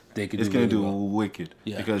standpoint, They could it's do gonna really do well. wicked.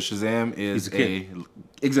 Yeah. Because Shazam is He's a kid.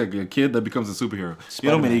 exactly a kid that becomes a superhero. You know how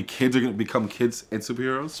Spider-Man. many kids are gonna become kids and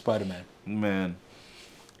superheroes? Spider-Man. Man,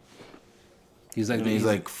 He's like and he's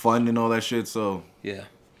like fun and all that shit. So yeah.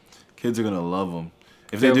 kids are gonna love him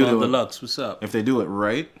if Caramel they do it. Deluxe, what's up? If they do it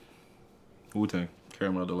right, Wu-Tang,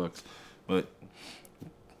 Caramel Deluxe. But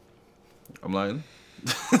I'm lying.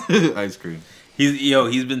 Ice cream.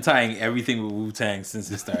 He's been tying everything with Wu-Tang since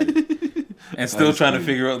it started. And still Ice trying to cream.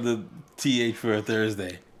 figure out the TH for a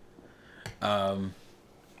Thursday.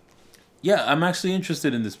 Yeah, I'm actually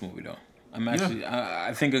interested in this movie though.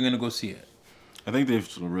 I think I'm gonna go see it. I think they've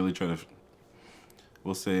really tried to.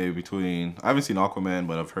 We'll say between. I haven't seen Aquaman,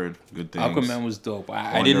 but I've heard good things. Aquaman was dope.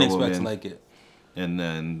 I Wonder didn't expect to Woman. like it. And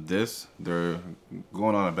then this, they're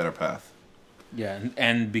going on a better path. Yeah,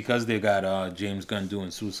 and because they got James Gunn doing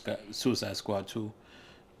Suicide Squad 2,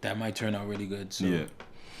 that might turn out really good. So Yeah.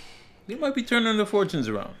 they might be turning their fortunes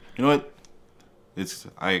around. You know what?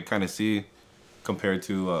 I kind of see compared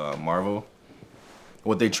to Marvel.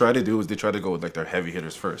 What they try to do is they try to go with like their heavy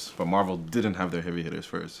hitters first, but Marvel didn't have their heavy hitters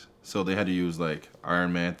first, so they had to use like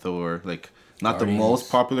Iron Man, Thor, like not the Guardians. most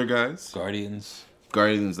popular guys. Guardians,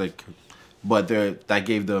 Guardians, like, but that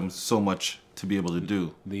gave them so much to be able to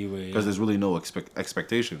do Leeway. because there's really no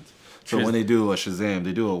expectations. So Tris- when they do a Shazam,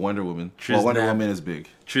 they do a Wonder Woman. Tris Well, Wonder Nap- Woman is big.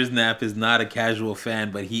 Triznap is not a casual fan,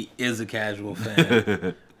 but he is a casual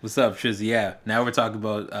fan. What's up, Triz? Yeah, now we're talking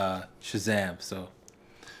about Shazam. So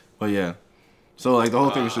But yeah, so like the whole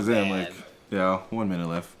thing with Shazam, man. like, yeah, 1 minute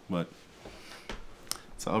left, but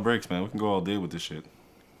it's all breaks, man. We can go all day with this shit.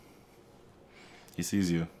 He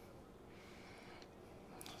sees you.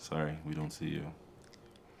 Sorry, we don't see you.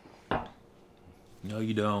 no,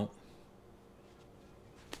 you don't.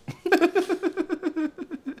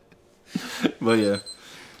 But yeah,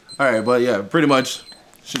 all right, but yeah, pretty much,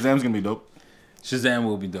 Shazam's gonna be dope. Shazam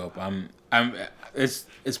will be dope.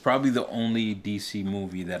 It's probably the only DC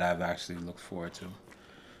movie that I've actually looked forward to.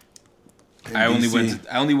 I only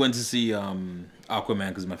went to see Aquaman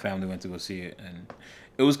because my family went to go see it, and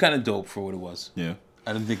it was kind of dope for what it was. Yeah,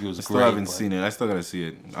 I didn't think it was I great. still haven't but seen it. I still gotta see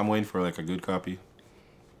it. I'm waiting for like a good copy.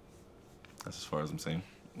 That's as far as I'm saying.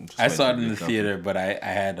 Just I waiting saw for it a in good the copy. theater, but I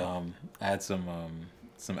had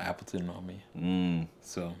some Appleton on me,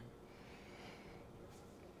 so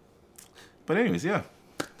But anyways, yeah.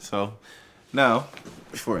 So now,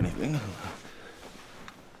 before anything,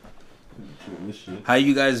 how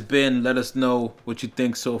you guys been? Let us know what you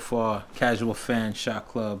think so far. Casual Fan Shot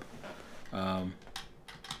Club.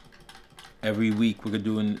 Every week we're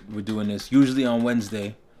doing this usually on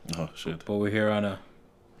Wednesday, Oh shit. But we're here on a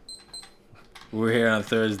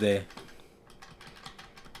Thursday.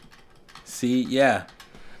 See, yeah,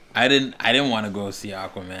 I didn't want to go see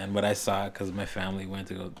Aquaman, but I saw it because my family went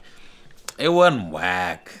to go. It wasn't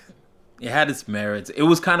whack. It had its merits. It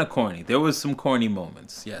was kind of corny. There was some corny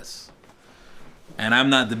moments, yes. And I'm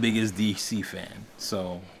not the biggest DC fan,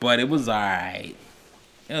 but it was alright.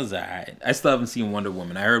 It was alright. I still haven't seen Wonder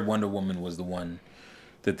Woman. I heard Wonder Woman was the one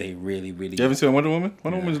that they really, really. You haven't seen Wonder Woman?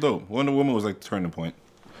 Wonder Woman's dope. Wonder Woman was like the turning point.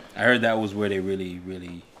 I heard that was where they really,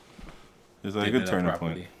 really. It's like a good turning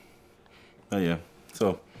point. Oh yeah.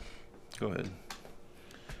 So, go ahead.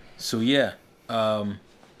 So yeah,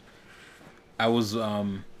 I was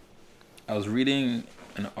reading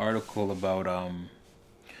an article about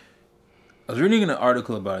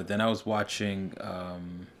it. Then I was watching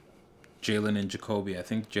Jalen and Jacoby. I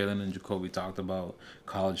think Jalen and Jacoby talked about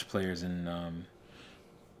college players and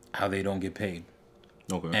how they don't get paid.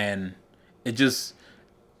 Okay. And it just,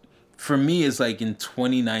 for me, it's like in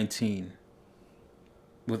 2019,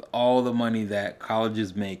 with all the money that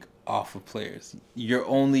colleges make off of players, your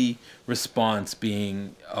only response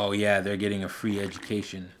being, oh yeah, they're getting a free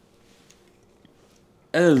education.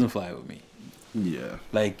 That doesn't fly with me. Yeah.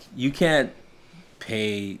 Like, you can't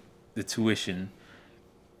pay the tuition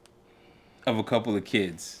of a couple of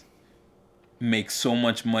kids, make so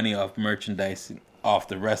much money off merchandise, off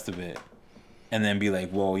the rest of it, and then be like,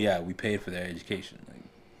 well, yeah, we paid for their education. Like,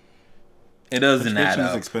 it doesn't add up.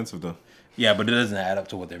 Education is expensive, though. Yeah, but it doesn't add up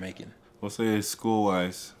to what they're making. We'll say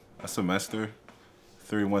school-wise, a semester,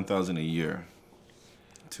 $31,000 a year.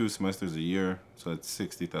 2 semesters a year, so that's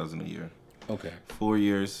 $60,000 a year. Okay. 4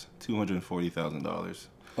 years, $240,000.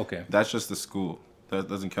 Okay. That's just the school. That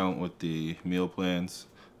doesn't count with the meal plans,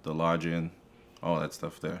 the lodging, all that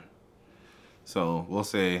stuff there. So we'll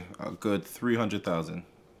say a good $300,000.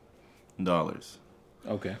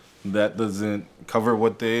 Okay. That doesn't cover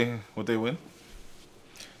what they win.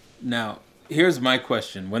 Now, here's my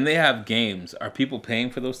question. When they have games, are people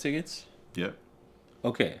paying for those tickets? Yep.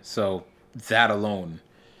 Okay, so that alone.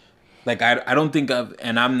 Like, I don't think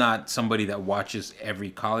and I'm not somebody that watches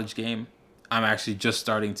every college game. I'm actually just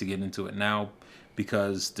starting to get into it now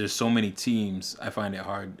because there's so many teams. I find it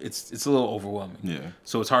hard. It's a little overwhelming. Yeah.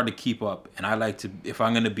 So it's hard to keep up. And I like to, if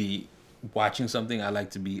I'm going to be watching something, I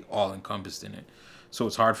like to be all encompassed in it. So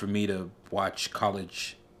it's hard for me to watch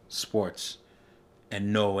college sports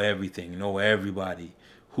and know everything, know everybody,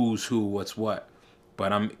 who's who, what's what.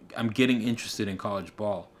 But I'm getting interested in college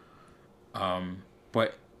ball.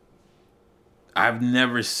 But I've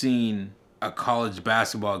never seen a college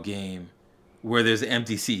basketball game where there's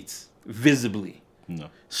empty seats, visibly. No.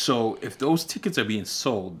 So if those tickets are being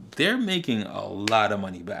sold, they're making a lot of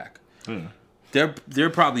money back. Yeah. They're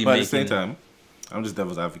probably But making... at the same time, I'm just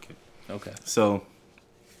devil's advocate. Okay. So,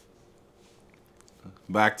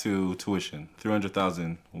 back to tuition.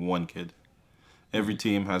 $300,000 one kid. Every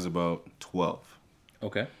team has about 12.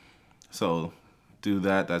 Okay. So, do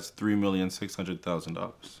that. That's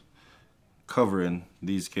 $3,600,000 covering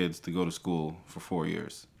these kids to go to school for 4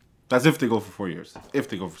 years. That's if they go for 4 years. If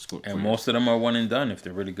they go for school. And most of them are one and done if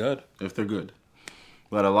they're really good. If they're good.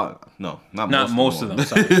 But a lot, no, not most of them.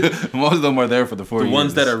 Sorry. Most of them are there for the 4 years. The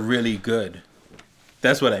ones that are really good.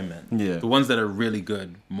 That's what I meant. Yeah. The ones that are really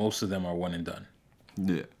good, most of them are one and done.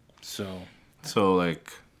 Yeah. So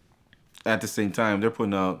like, at the same time, they're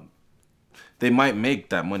putting out. They might make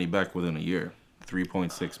that money back within a year.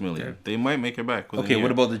 $3.6 million. Okay. They might make it back within a year.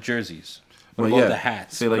 what about the jerseys? What about the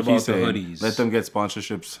hats? Say, what like about he's the saying, hoodies? let them get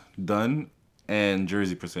sponsorships done and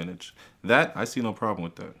jersey percentage. That, I see no problem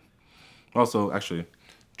with that. Also, actually,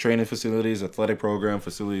 training facilities, athletic program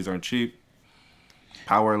facilities aren't cheap.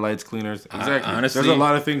 Power, lights, cleaners. Exactly. Honestly, there's a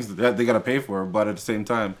lot of things that they got to pay for, but at the same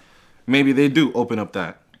time, maybe they do open up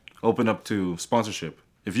to sponsorship.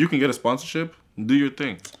 If you can get a sponsorship, do your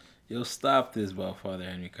thing. Yo, stop this, Father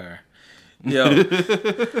Henry Carr. Yo.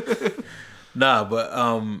 Nah, but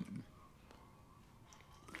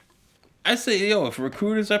I say, yo, if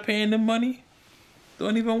recruiters are paying them money,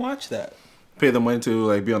 don't even watch that. Pay them money to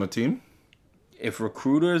like be on a team? If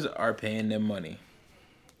recruiters are paying them money,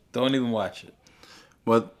 don't even watch it.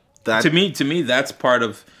 But that To me, that's part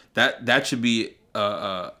of that. That should be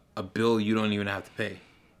a bill you don't even have to pay.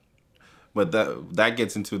 But that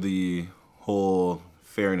gets into the whole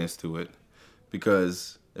fairness to it,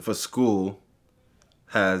 because if a school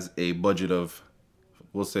has a budget of,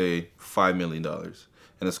 we'll say, $5 million,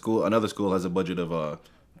 and another school has a budget of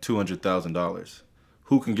 $200,000,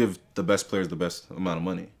 who can give the best players the best amount of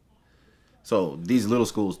money? So these little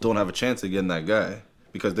schools don't have a chance of getting that guy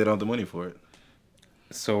because they don't have the money for it.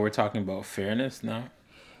 So we're talking about fairness now.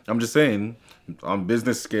 I'm just saying, on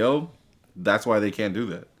business scale, that's why they can't do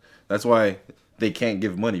that. That's why they can't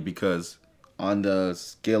give money, because on the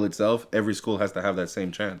scale itself, every school has to have that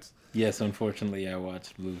same chance. Yes, unfortunately, I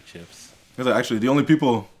watched Blue Chips. Because actually, the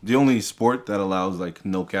only sport that allows like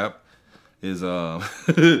no cap is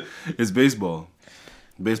is baseball.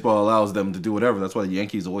 Baseball allows them to do whatever. That's why the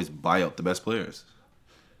Yankees always buy out the best players,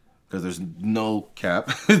 because there's no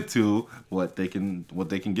cap to what they can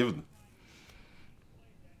give them.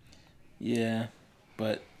 Yeah,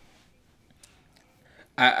 but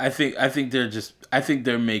I think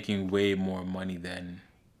they're making way more money than.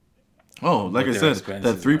 Oh, like I said, that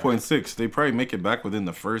expenses 3.6, they probably make it back within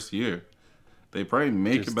the first year. They probably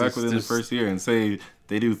make it back within the first year, and say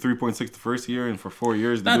they do 3.6 the first year, and for 4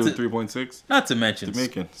 years they do 3.6. Not to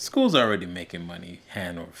mention, schools are already making money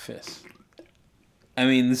hand over fist. I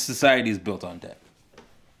mean, the society is built on debt.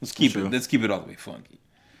 Let's keep it all the way funky.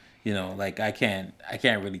 You know, like I can't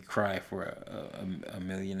really cry for a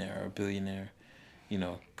millionaire or a billionaire, you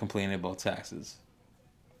know, complaining about taxes.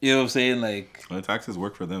 You know what I'm saying? Like, well, the taxes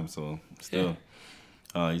work for them, so still.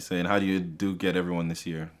 Yeah. You're saying, how do you get everyone this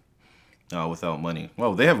year without money?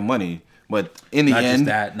 Well, they have money, but in the end,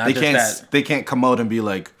 they can't come out and be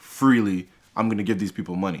like, freely, I'm going to give these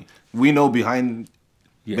people money. We know behind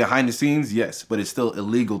the scenes, yes, but it's still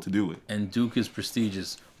illegal to do it. And Duke is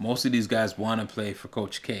prestigious. Most of these guys want to play for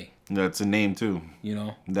Coach K. That's a name too. You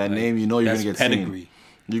know that name. You know you're gonna get pedigree. Seen.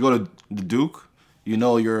 You go to the Duke, you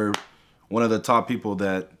know you're one of the top people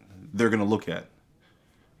that they're gonna look at.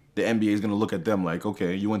 The NBA is gonna look at them like,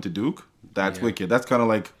 okay, you went to Duke. That's wicked. That's kind of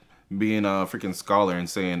like being a freaking scholar and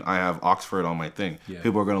saying I have Oxford on my thing. Yeah.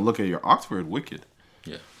 People are gonna look at your Oxford, wicked.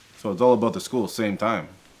 Yeah. So it's all about the school, same time.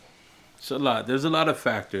 It's a lot. There's a lot of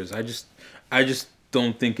factors. I just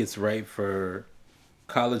don't think it's right for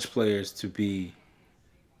college players to be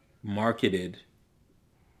marketed,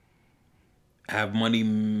 have money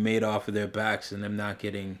made off of their backs, and them not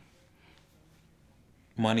getting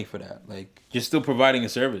money for that. Like, you're still providing a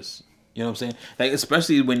service. You know what I'm saying? Like,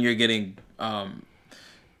 especially when you're getting,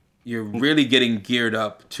 you're really getting geared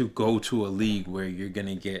up to go to a league where you're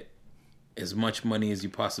gonna get as much money as you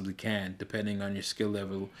possibly can, depending on your skill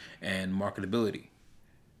level and marketability.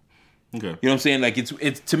 Okay. You know what I'm saying? Like,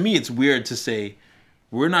 it's to me, it's weird to say,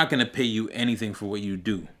 we're not going to pay you anything for what you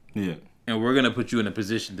do. Yeah. And we're going to put you in a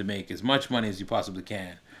position to make as much money as you possibly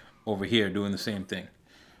can over here doing the same thing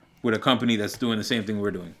with a company that's doing the same thing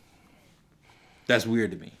we're doing. That's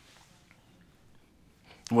weird to me.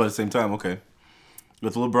 Well, at the same time, okay.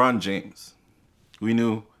 With LeBron James, we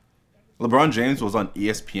knew LeBron James was on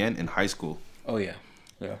ESPN in high school. Oh, yeah.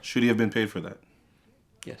 Yeah. Should he have been paid for that?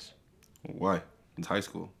 Yes. Why? It's high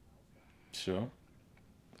school. Sure.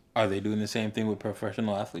 Are they doing the same thing with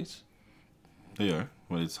professional athletes? They are.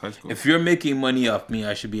 Well, it's high school. If you're making money off me,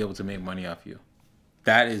 I should be able to make money off you.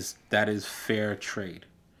 That is fair trade.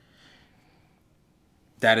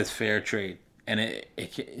 That is fair trade. And I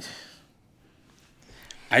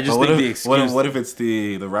just think the excuse... What if it's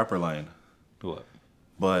the rapper line? What?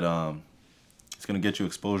 But it's going to get you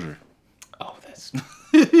exposure. Oh, that's...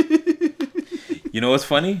 You know what's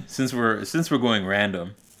funny? Since we're going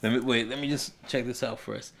random... Let me just check this out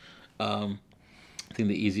first. I think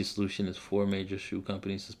the easiest solution is 4 major shoe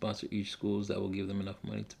companies to sponsor each schools that will give them enough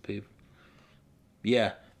money to pay.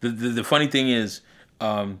 Yeah. The funny thing is,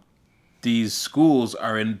 these schools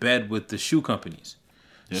are in bed with the shoe companies.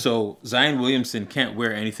 Yeah. So Zion Williamson can't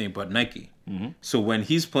wear anything but Nike. Mm-hmm. So when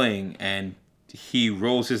he's playing and he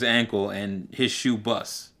rolls his ankle and his shoe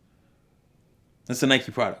busts, that's a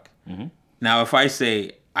Nike product. Mm-hmm. Now, if I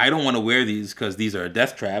say, I don't want to wear these because these are a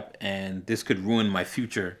death trap and this could ruin my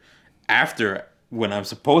future after when I'm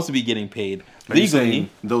supposed to be getting paid legally. Are you saying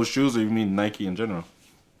those shoes, or you mean Nike in general?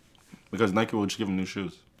 Because Nike will just give them new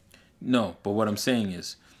shoes. No, but what I'm saying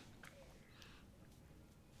is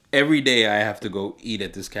every day I have to go eat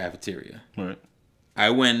at this cafeteria. Right.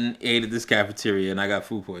 I went and ate at this cafeteria and I got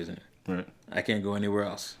food poisoning. Right. I can't go anywhere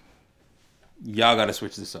else. Y'all got to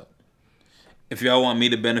switch this up. If y'all want me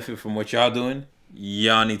to benefit from what y'all doing,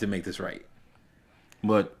 y'all need to make this right.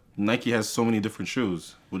 But Nike has so many different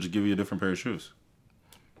shoes. We'll just give you a different pair of shoes.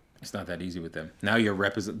 It's not that easy with them. Now their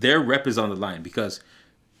rep is on the line, because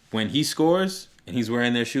when he scores and he's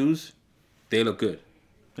wearing their shoes, they look good.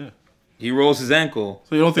 Yeah. He rolls his ankle.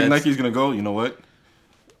 So you don't think Nike's gonna go? You know what?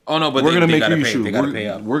 Oh no, but we're gonna make you shoes.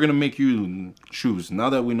 We're gonna make you shoes. Now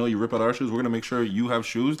that we know you rip out our shoes, we're gonna make sure you have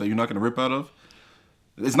shoes that you're not gonna rip out of.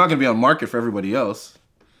 It's not gonna be on market for everybody else.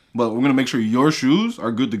 But we're going to make sure your shoes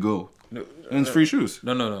are good to go. And it's free shoes.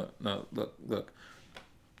 No. Look.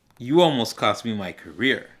 You almost cost me my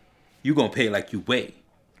career. You going to pay like you weigh.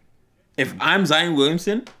 If I'm Zion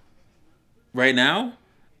Williamson, right now,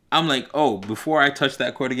 I'm like, oh, before I touch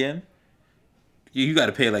that court again, you got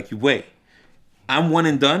to pay like you weigh. I'm one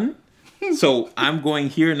and done, so I'm going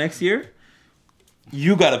here next year.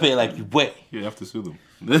 You got to pay like you weigh. You have to sue them.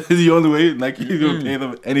 This is the only way Nike is going to pay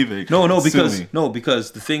them anything.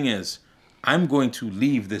 Because the thing is, I'm going to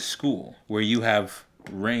leave this school where you have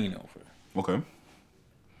reign over. Okay.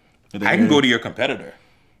 I can go to your competitor.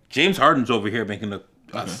 James Harden's over here making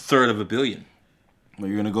a third of $1 billion. Well,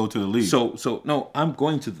 you're going to go to the league. So no, I'm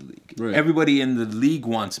going to the league. Right. Everybody in the league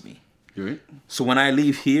wants me. You're right. So when I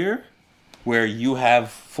leave here, where you have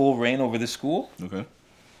full reign over the school, Okay.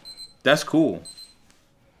 that's cool.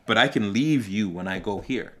 But I can leave you when I go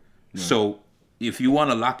here. Yeah. So if you want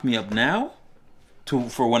to lock me up now,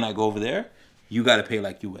 for when I go over there, you got to pay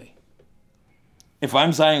like you weigh. If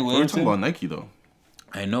I'm Zion Williamson, we're talking about Nike though.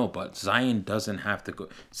 I know, but Zion doesn't have to go.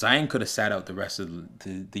 Zion could have sat out the rest of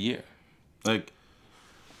the year. Like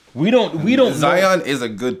we don't. Zion know. is a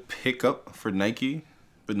good pickup for Nike,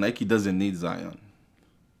 but Nike doesn't need Zion.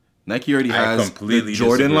 Nike already has the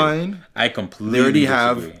Jordan line. I completely They already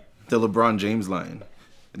disagree. have the LeBron James line.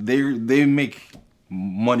 They make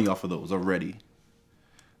money off of those already.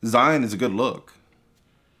 Zion is a good look.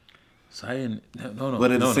 Zion, no.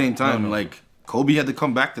 But at the same time, like Kobe had to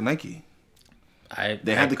come back to Nike.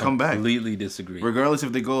 They had to come back. Completely disagree. Regardless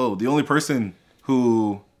if they go, the only person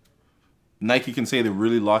who Nike can say they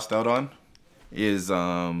really lost out on is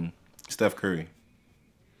Steph Curry.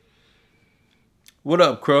 What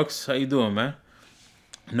up, Crooks? How you doing, man?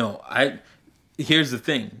 No, here's the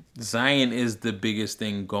thing. Zion is the biggest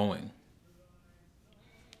thing going.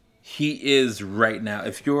 He is right now.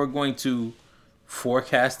 If you're going to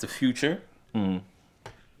forecast the future,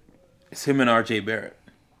 it's him and RJ Barrett.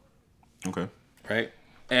 Okay. Right?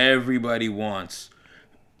 Everybody wants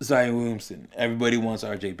Zion Williamson. Everybody wants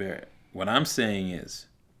RJ Barrett. What I'm saying is,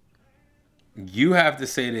 you have to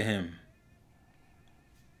say to him,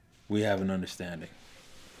 we have an understanding.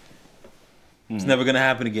 It's never going to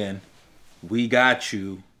happen again. We got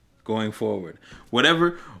you going forward.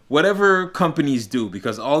 Whatever companies do,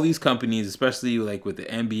 because all these companies, especially like with the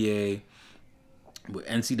NBA, with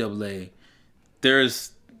NCAA,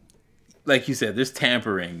 there's, like you said, there's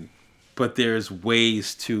tampering, but there's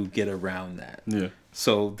ways to get around that. Yeah.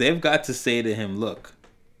 So they've got to say to him, look,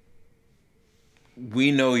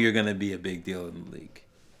 we know you're going to be a big deal in the league.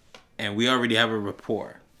 And we already have a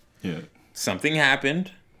rapport. Yeah. Something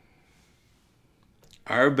happened.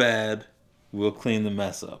 Our bad. We'll clean the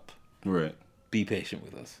mess up. Right. Be patient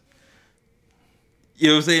with us. You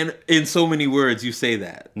know what I'm saying? In so many words, you say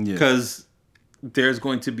that. Because there's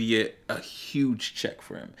going to be a huge check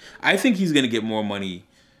for him. I think he's going to get more money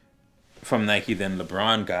from Nike than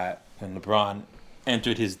LeBron got when LeBron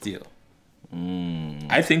entered his deal.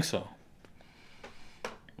 I think so.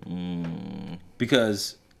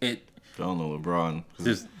 Because it... I don't know, LeBron.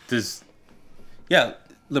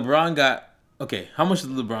 LeBron got... Okay, how much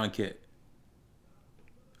did LeBron get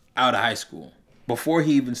out of high school before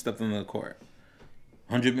he even stepped on the court?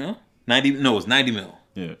 100 mil? 90? No, it was 90 mil.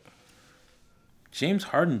 Yeah. James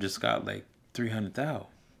Harden just got like 300,000.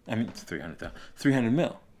 I mean, 300,000. 300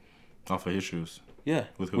 mil. Off of his shoes. Yeah.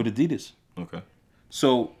 With who? With Adidas. Okay.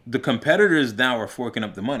 So the competitors now are forking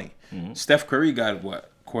up the money. Steph Curry got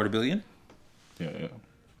what? $250 million? Yeah.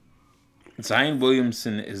 Zion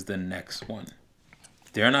Williamson is the next one.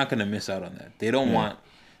 They're not going to miss out on that. They don't want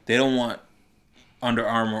Under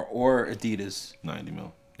Armour or Adidas. 90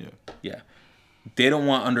 mil. Yeah. Yeah. They don't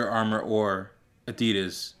want Under Armour or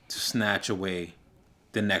Adidas to snatch away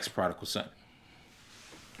the next prodigal son.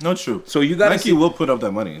 No, it's true. So you got Nike will put up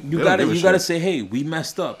that money. You got to say, hey, we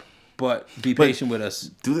messed up, but be patient with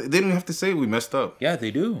us. They don't have to say we messed up. Yeah,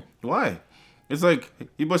 they do. Why? It's like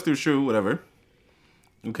you bust through a shoe, whatever.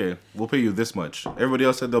 Okay, we'll pay you this much. Everybody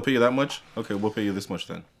else said they'll pay you that much. Okay, we'll pay you this much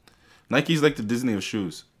then. Nike's like the Disney of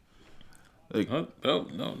shoes. Like,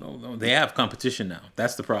 no. They have competition now.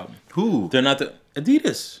 That's the problem. Who? They're not the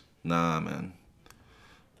Adidas. Nah, man.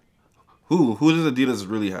 Who does Adidas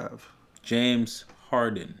really have? James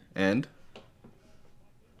Harden. And?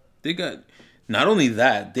 They got, not only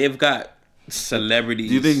that, they've got celebrities.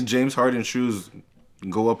 Do you think James Harden shoes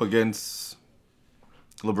go up against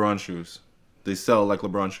LeBron shoes? They sell like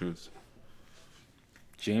LeBron shoes.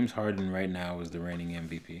 James Harden right now is the reigning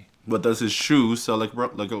MVP. But does his shoes sell like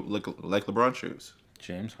LeBron shoes?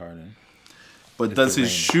 James Harden. But does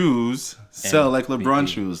his shoes sell like LeBron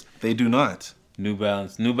shoes? They do not. New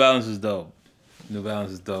Balance. New Balance is dope. New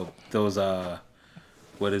Balance is dope. Those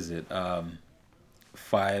what is it?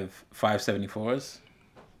 574s.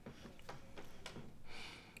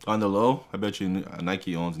 On the low, I bet you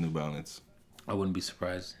Nike owns New Balance. I wouldn't be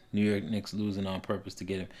surprised. New York Knicks losing on purpose to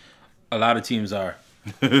get him. A lot of teams are.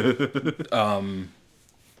 The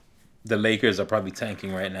Lakers are probably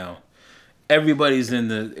tanking right now. Everybody's in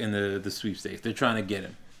the sweepstakes. They're trying to get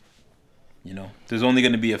him. You know, there's only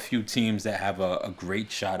going to be a few teams that have a great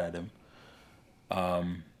shot at him.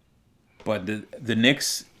 But the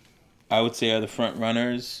Knicks, I would say, are the front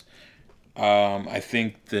runners. I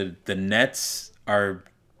think the Nets are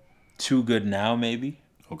too good now, maybe.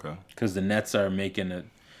 Okay. Because the Nets are making it.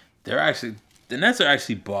 The Nets are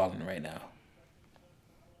actually balling right now.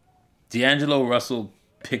 D'Angelo Russell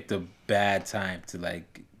picked a bad time to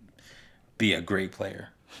like be a great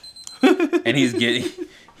player, and he's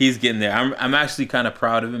getting there. I'm actually kind of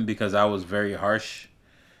proud of him because I was very harsh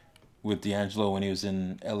with D'Angelo when he was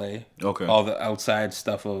in LA. Okay. All the outside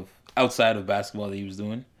of basketball that he was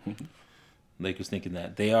doing. Lakers thinking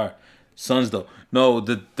that they are Suns though. No,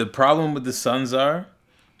 the problem with the Suns are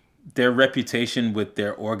their reputation with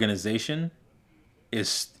their organization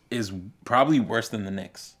is probably worse than the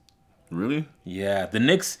Knicks. Really? Yeah, the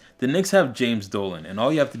Knicks have James Dolan, and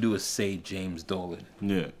all you have to do is say James Dolan.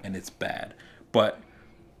 Yeah. And it's bad. But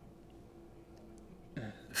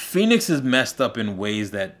Phoenix is messed up in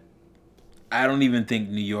ways that I don't even think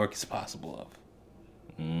New York is possible of.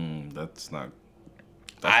 That's not.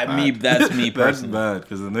 That's me personally. That's bad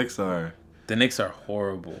because the Knicks are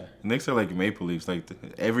horrible. The Knicks are like Maple Leafs. Like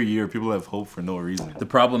every year, people have hope for no reason. The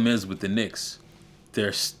problem is with the Knicks,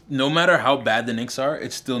 no matter how bad the Knicks are,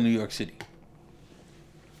 it's still New York City.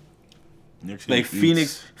 New York City like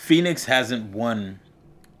Phoenix hasn't won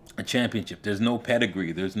a championship. There's no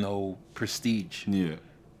pedigree. There's no prestige. Yeah.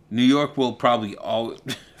 New York will probably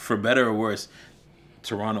for better or worse,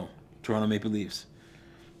 Toronto Maple Leafs.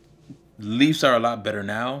 Leafs are a lot better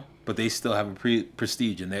now, but they still have a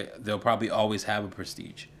prestige, and they'll probably always have a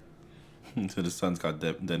prestige. So the Suns got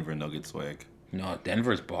Denver Nuggets swag. No,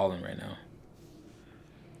 Denver's balling right now.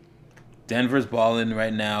 Denver's balling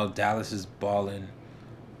right now. Dallas is balling.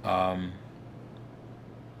 I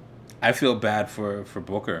feel bad for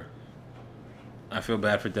Booker. I feel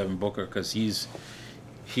bad for Devin Booker because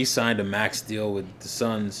he signed a max deal with the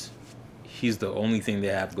Suns. He's the only thing they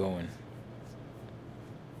have going.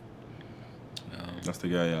 That's the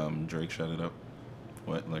guy Drake shut it up.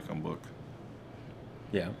 What? Like on Book?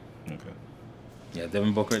 Yeah. Okay. Yeah,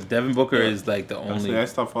 Devin Booker is like the only. Honestly, I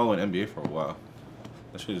stopped following NBA for a while.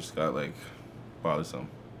 That shit just got like bothersome.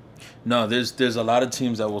 No, there's a lot of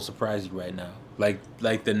teams that will surprise you right now. Like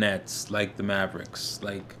the Nets, like the Mavericks,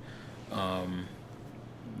 like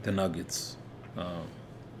the Nuggets.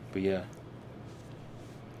 But yeah.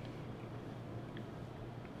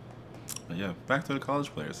 But yeah, back to the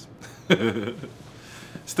college players.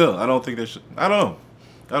 Still, I don't think they should. I don't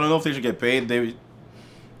know if they should get paid.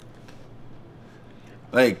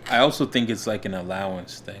 I also think it's like an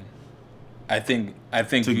allowance thing. I think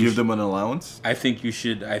to give them an allowance. I think you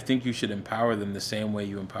should empower them the same way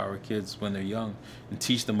you empower kids when they're young, and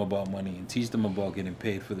teach them about money and teach them about getting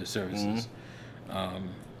paid for their services. Mm-hmm.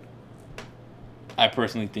 I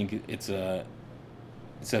personally think it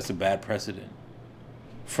sets a bad precedent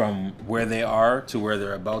from where they are to where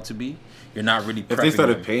they're about to be. You're not really prepping if they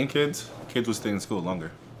started them. paying kids would stay in school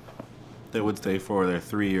longer. They would stay for their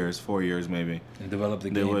 3 years, 4 years maybe. And develop the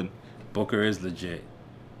game. They would. Booker is legit.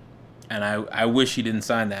 And I wish he didn't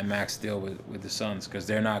sign that max deal with the Suns because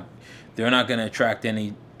they're not going to attract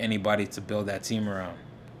anybody to build that team around.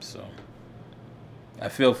 So I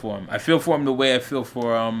feel for him. I feel for him the way I feel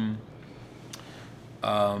for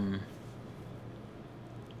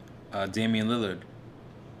Damian Lillard.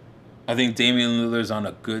 I think Damian Lillard's on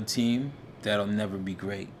a good team that'll never be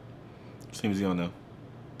great. What team is he on now?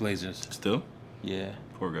 Blazers. Still? Yeah.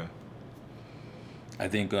 Poor guy. I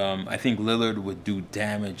think Lillard would do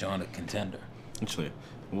damage on a contender. Actually,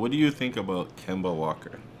 what do you think about Kemba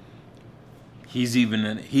Walker? He's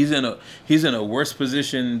in a worse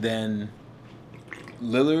position than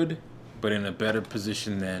Lillard, but in a better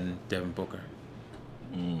position than Devin Booker.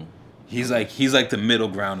 He's like the middle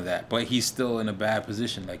ground of that, but he's still in a bad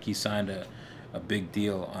position. Like he signed a big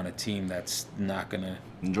deal on a team that's not gonna.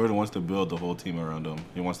 And Jordan wants to build the whole team around him.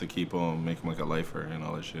 He wants to keep him, make him like a lifer and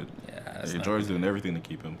all that shit. Yeah, Jordan's doing everything to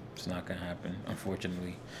keep him. It's not gonna happen,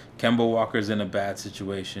 unfortunately. Kemba Walker's in a bad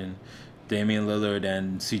situation. Damian Lillard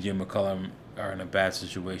and C.J. McCollum are in a bad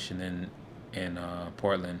situation in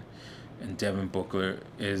Portland, and Devin Booker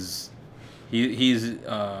is he's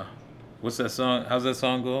what's that song? How's that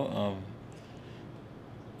song go?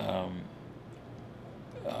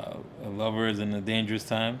 A lover is in a dangerous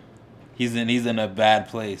time. He's in a bad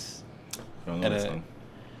place. I don't know that song.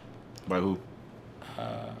 By who?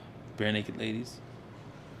 Bare Naked Ladies.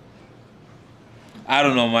 I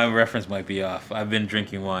don't know. My reference might be off. I've been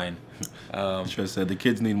drinking wine. Trey said the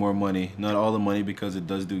kids need more money. Not all the money because it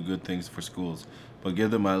does do good things for schools, but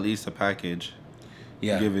give them at least a package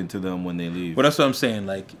Yeah. given to them when they leave. But that's what I'm saying.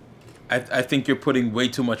 Like, I think you're putting way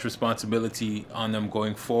too much responsibility on them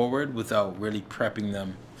going forward without really prepping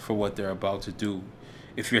them for what they're about to do.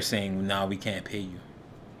 If you're saying, "Nah, we can't pay you,"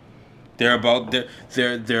 they're about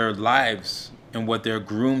their lives and what they're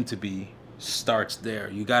groomed to be starts there.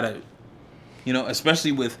 You gotta,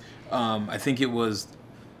 especially with, I think it was,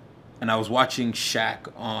 and I was watching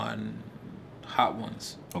Shaq on Hot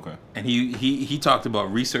Ones, Okay. and he talked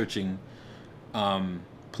about researching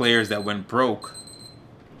players that went broke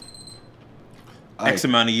X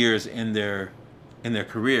amount of years in their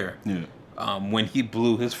career. Yeah. When he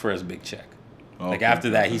blew his first big check. Like Okay, after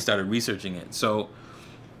that, okay. he started researching it. So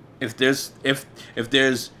if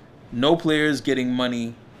there's no players getting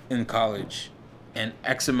money in college and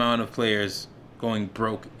X amount of players going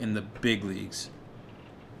broke in the big leagues,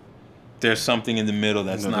 there's something in the middle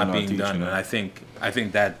that's No, they're not not being teaching done. it. And I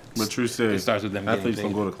think that But true say, it starts with them getting athletes don't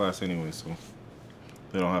paid. go to class anyway, so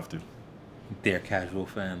they don't have to. They're casual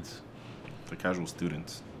fans. They're casual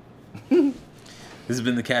students. This has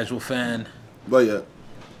been the Casual Fan. But yeah,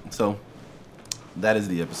 so that is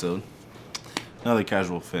the episode. Another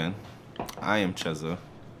casual fan. I am Cheza,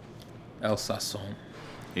 El Sasson.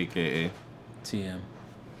 aka TM.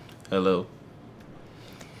 Hello.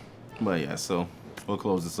 But yeah, so we'll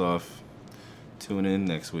close this off. Tune in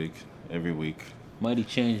next week, every week. Mighty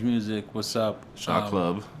Change Music. What's up? Shot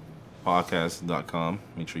Club Podcast.com.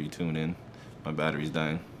 Make sure you tune in. My battery's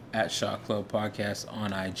dying. At Shot Club Podcast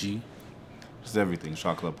on IG. Just everything.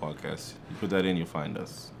 Shot Club Podcast. You put that in, you'll find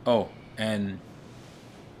us. Oh, and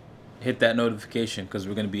hit that notification because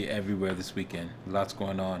we're going to be everywhere this weekend. Lots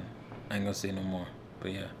going on. I ain't going to say no more.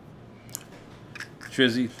 But yeah.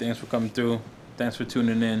 Trizzy, thanks for coming through. Thanks for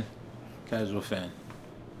tuning in. Casual Fan.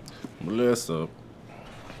 Bless up.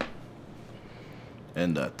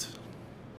 And that.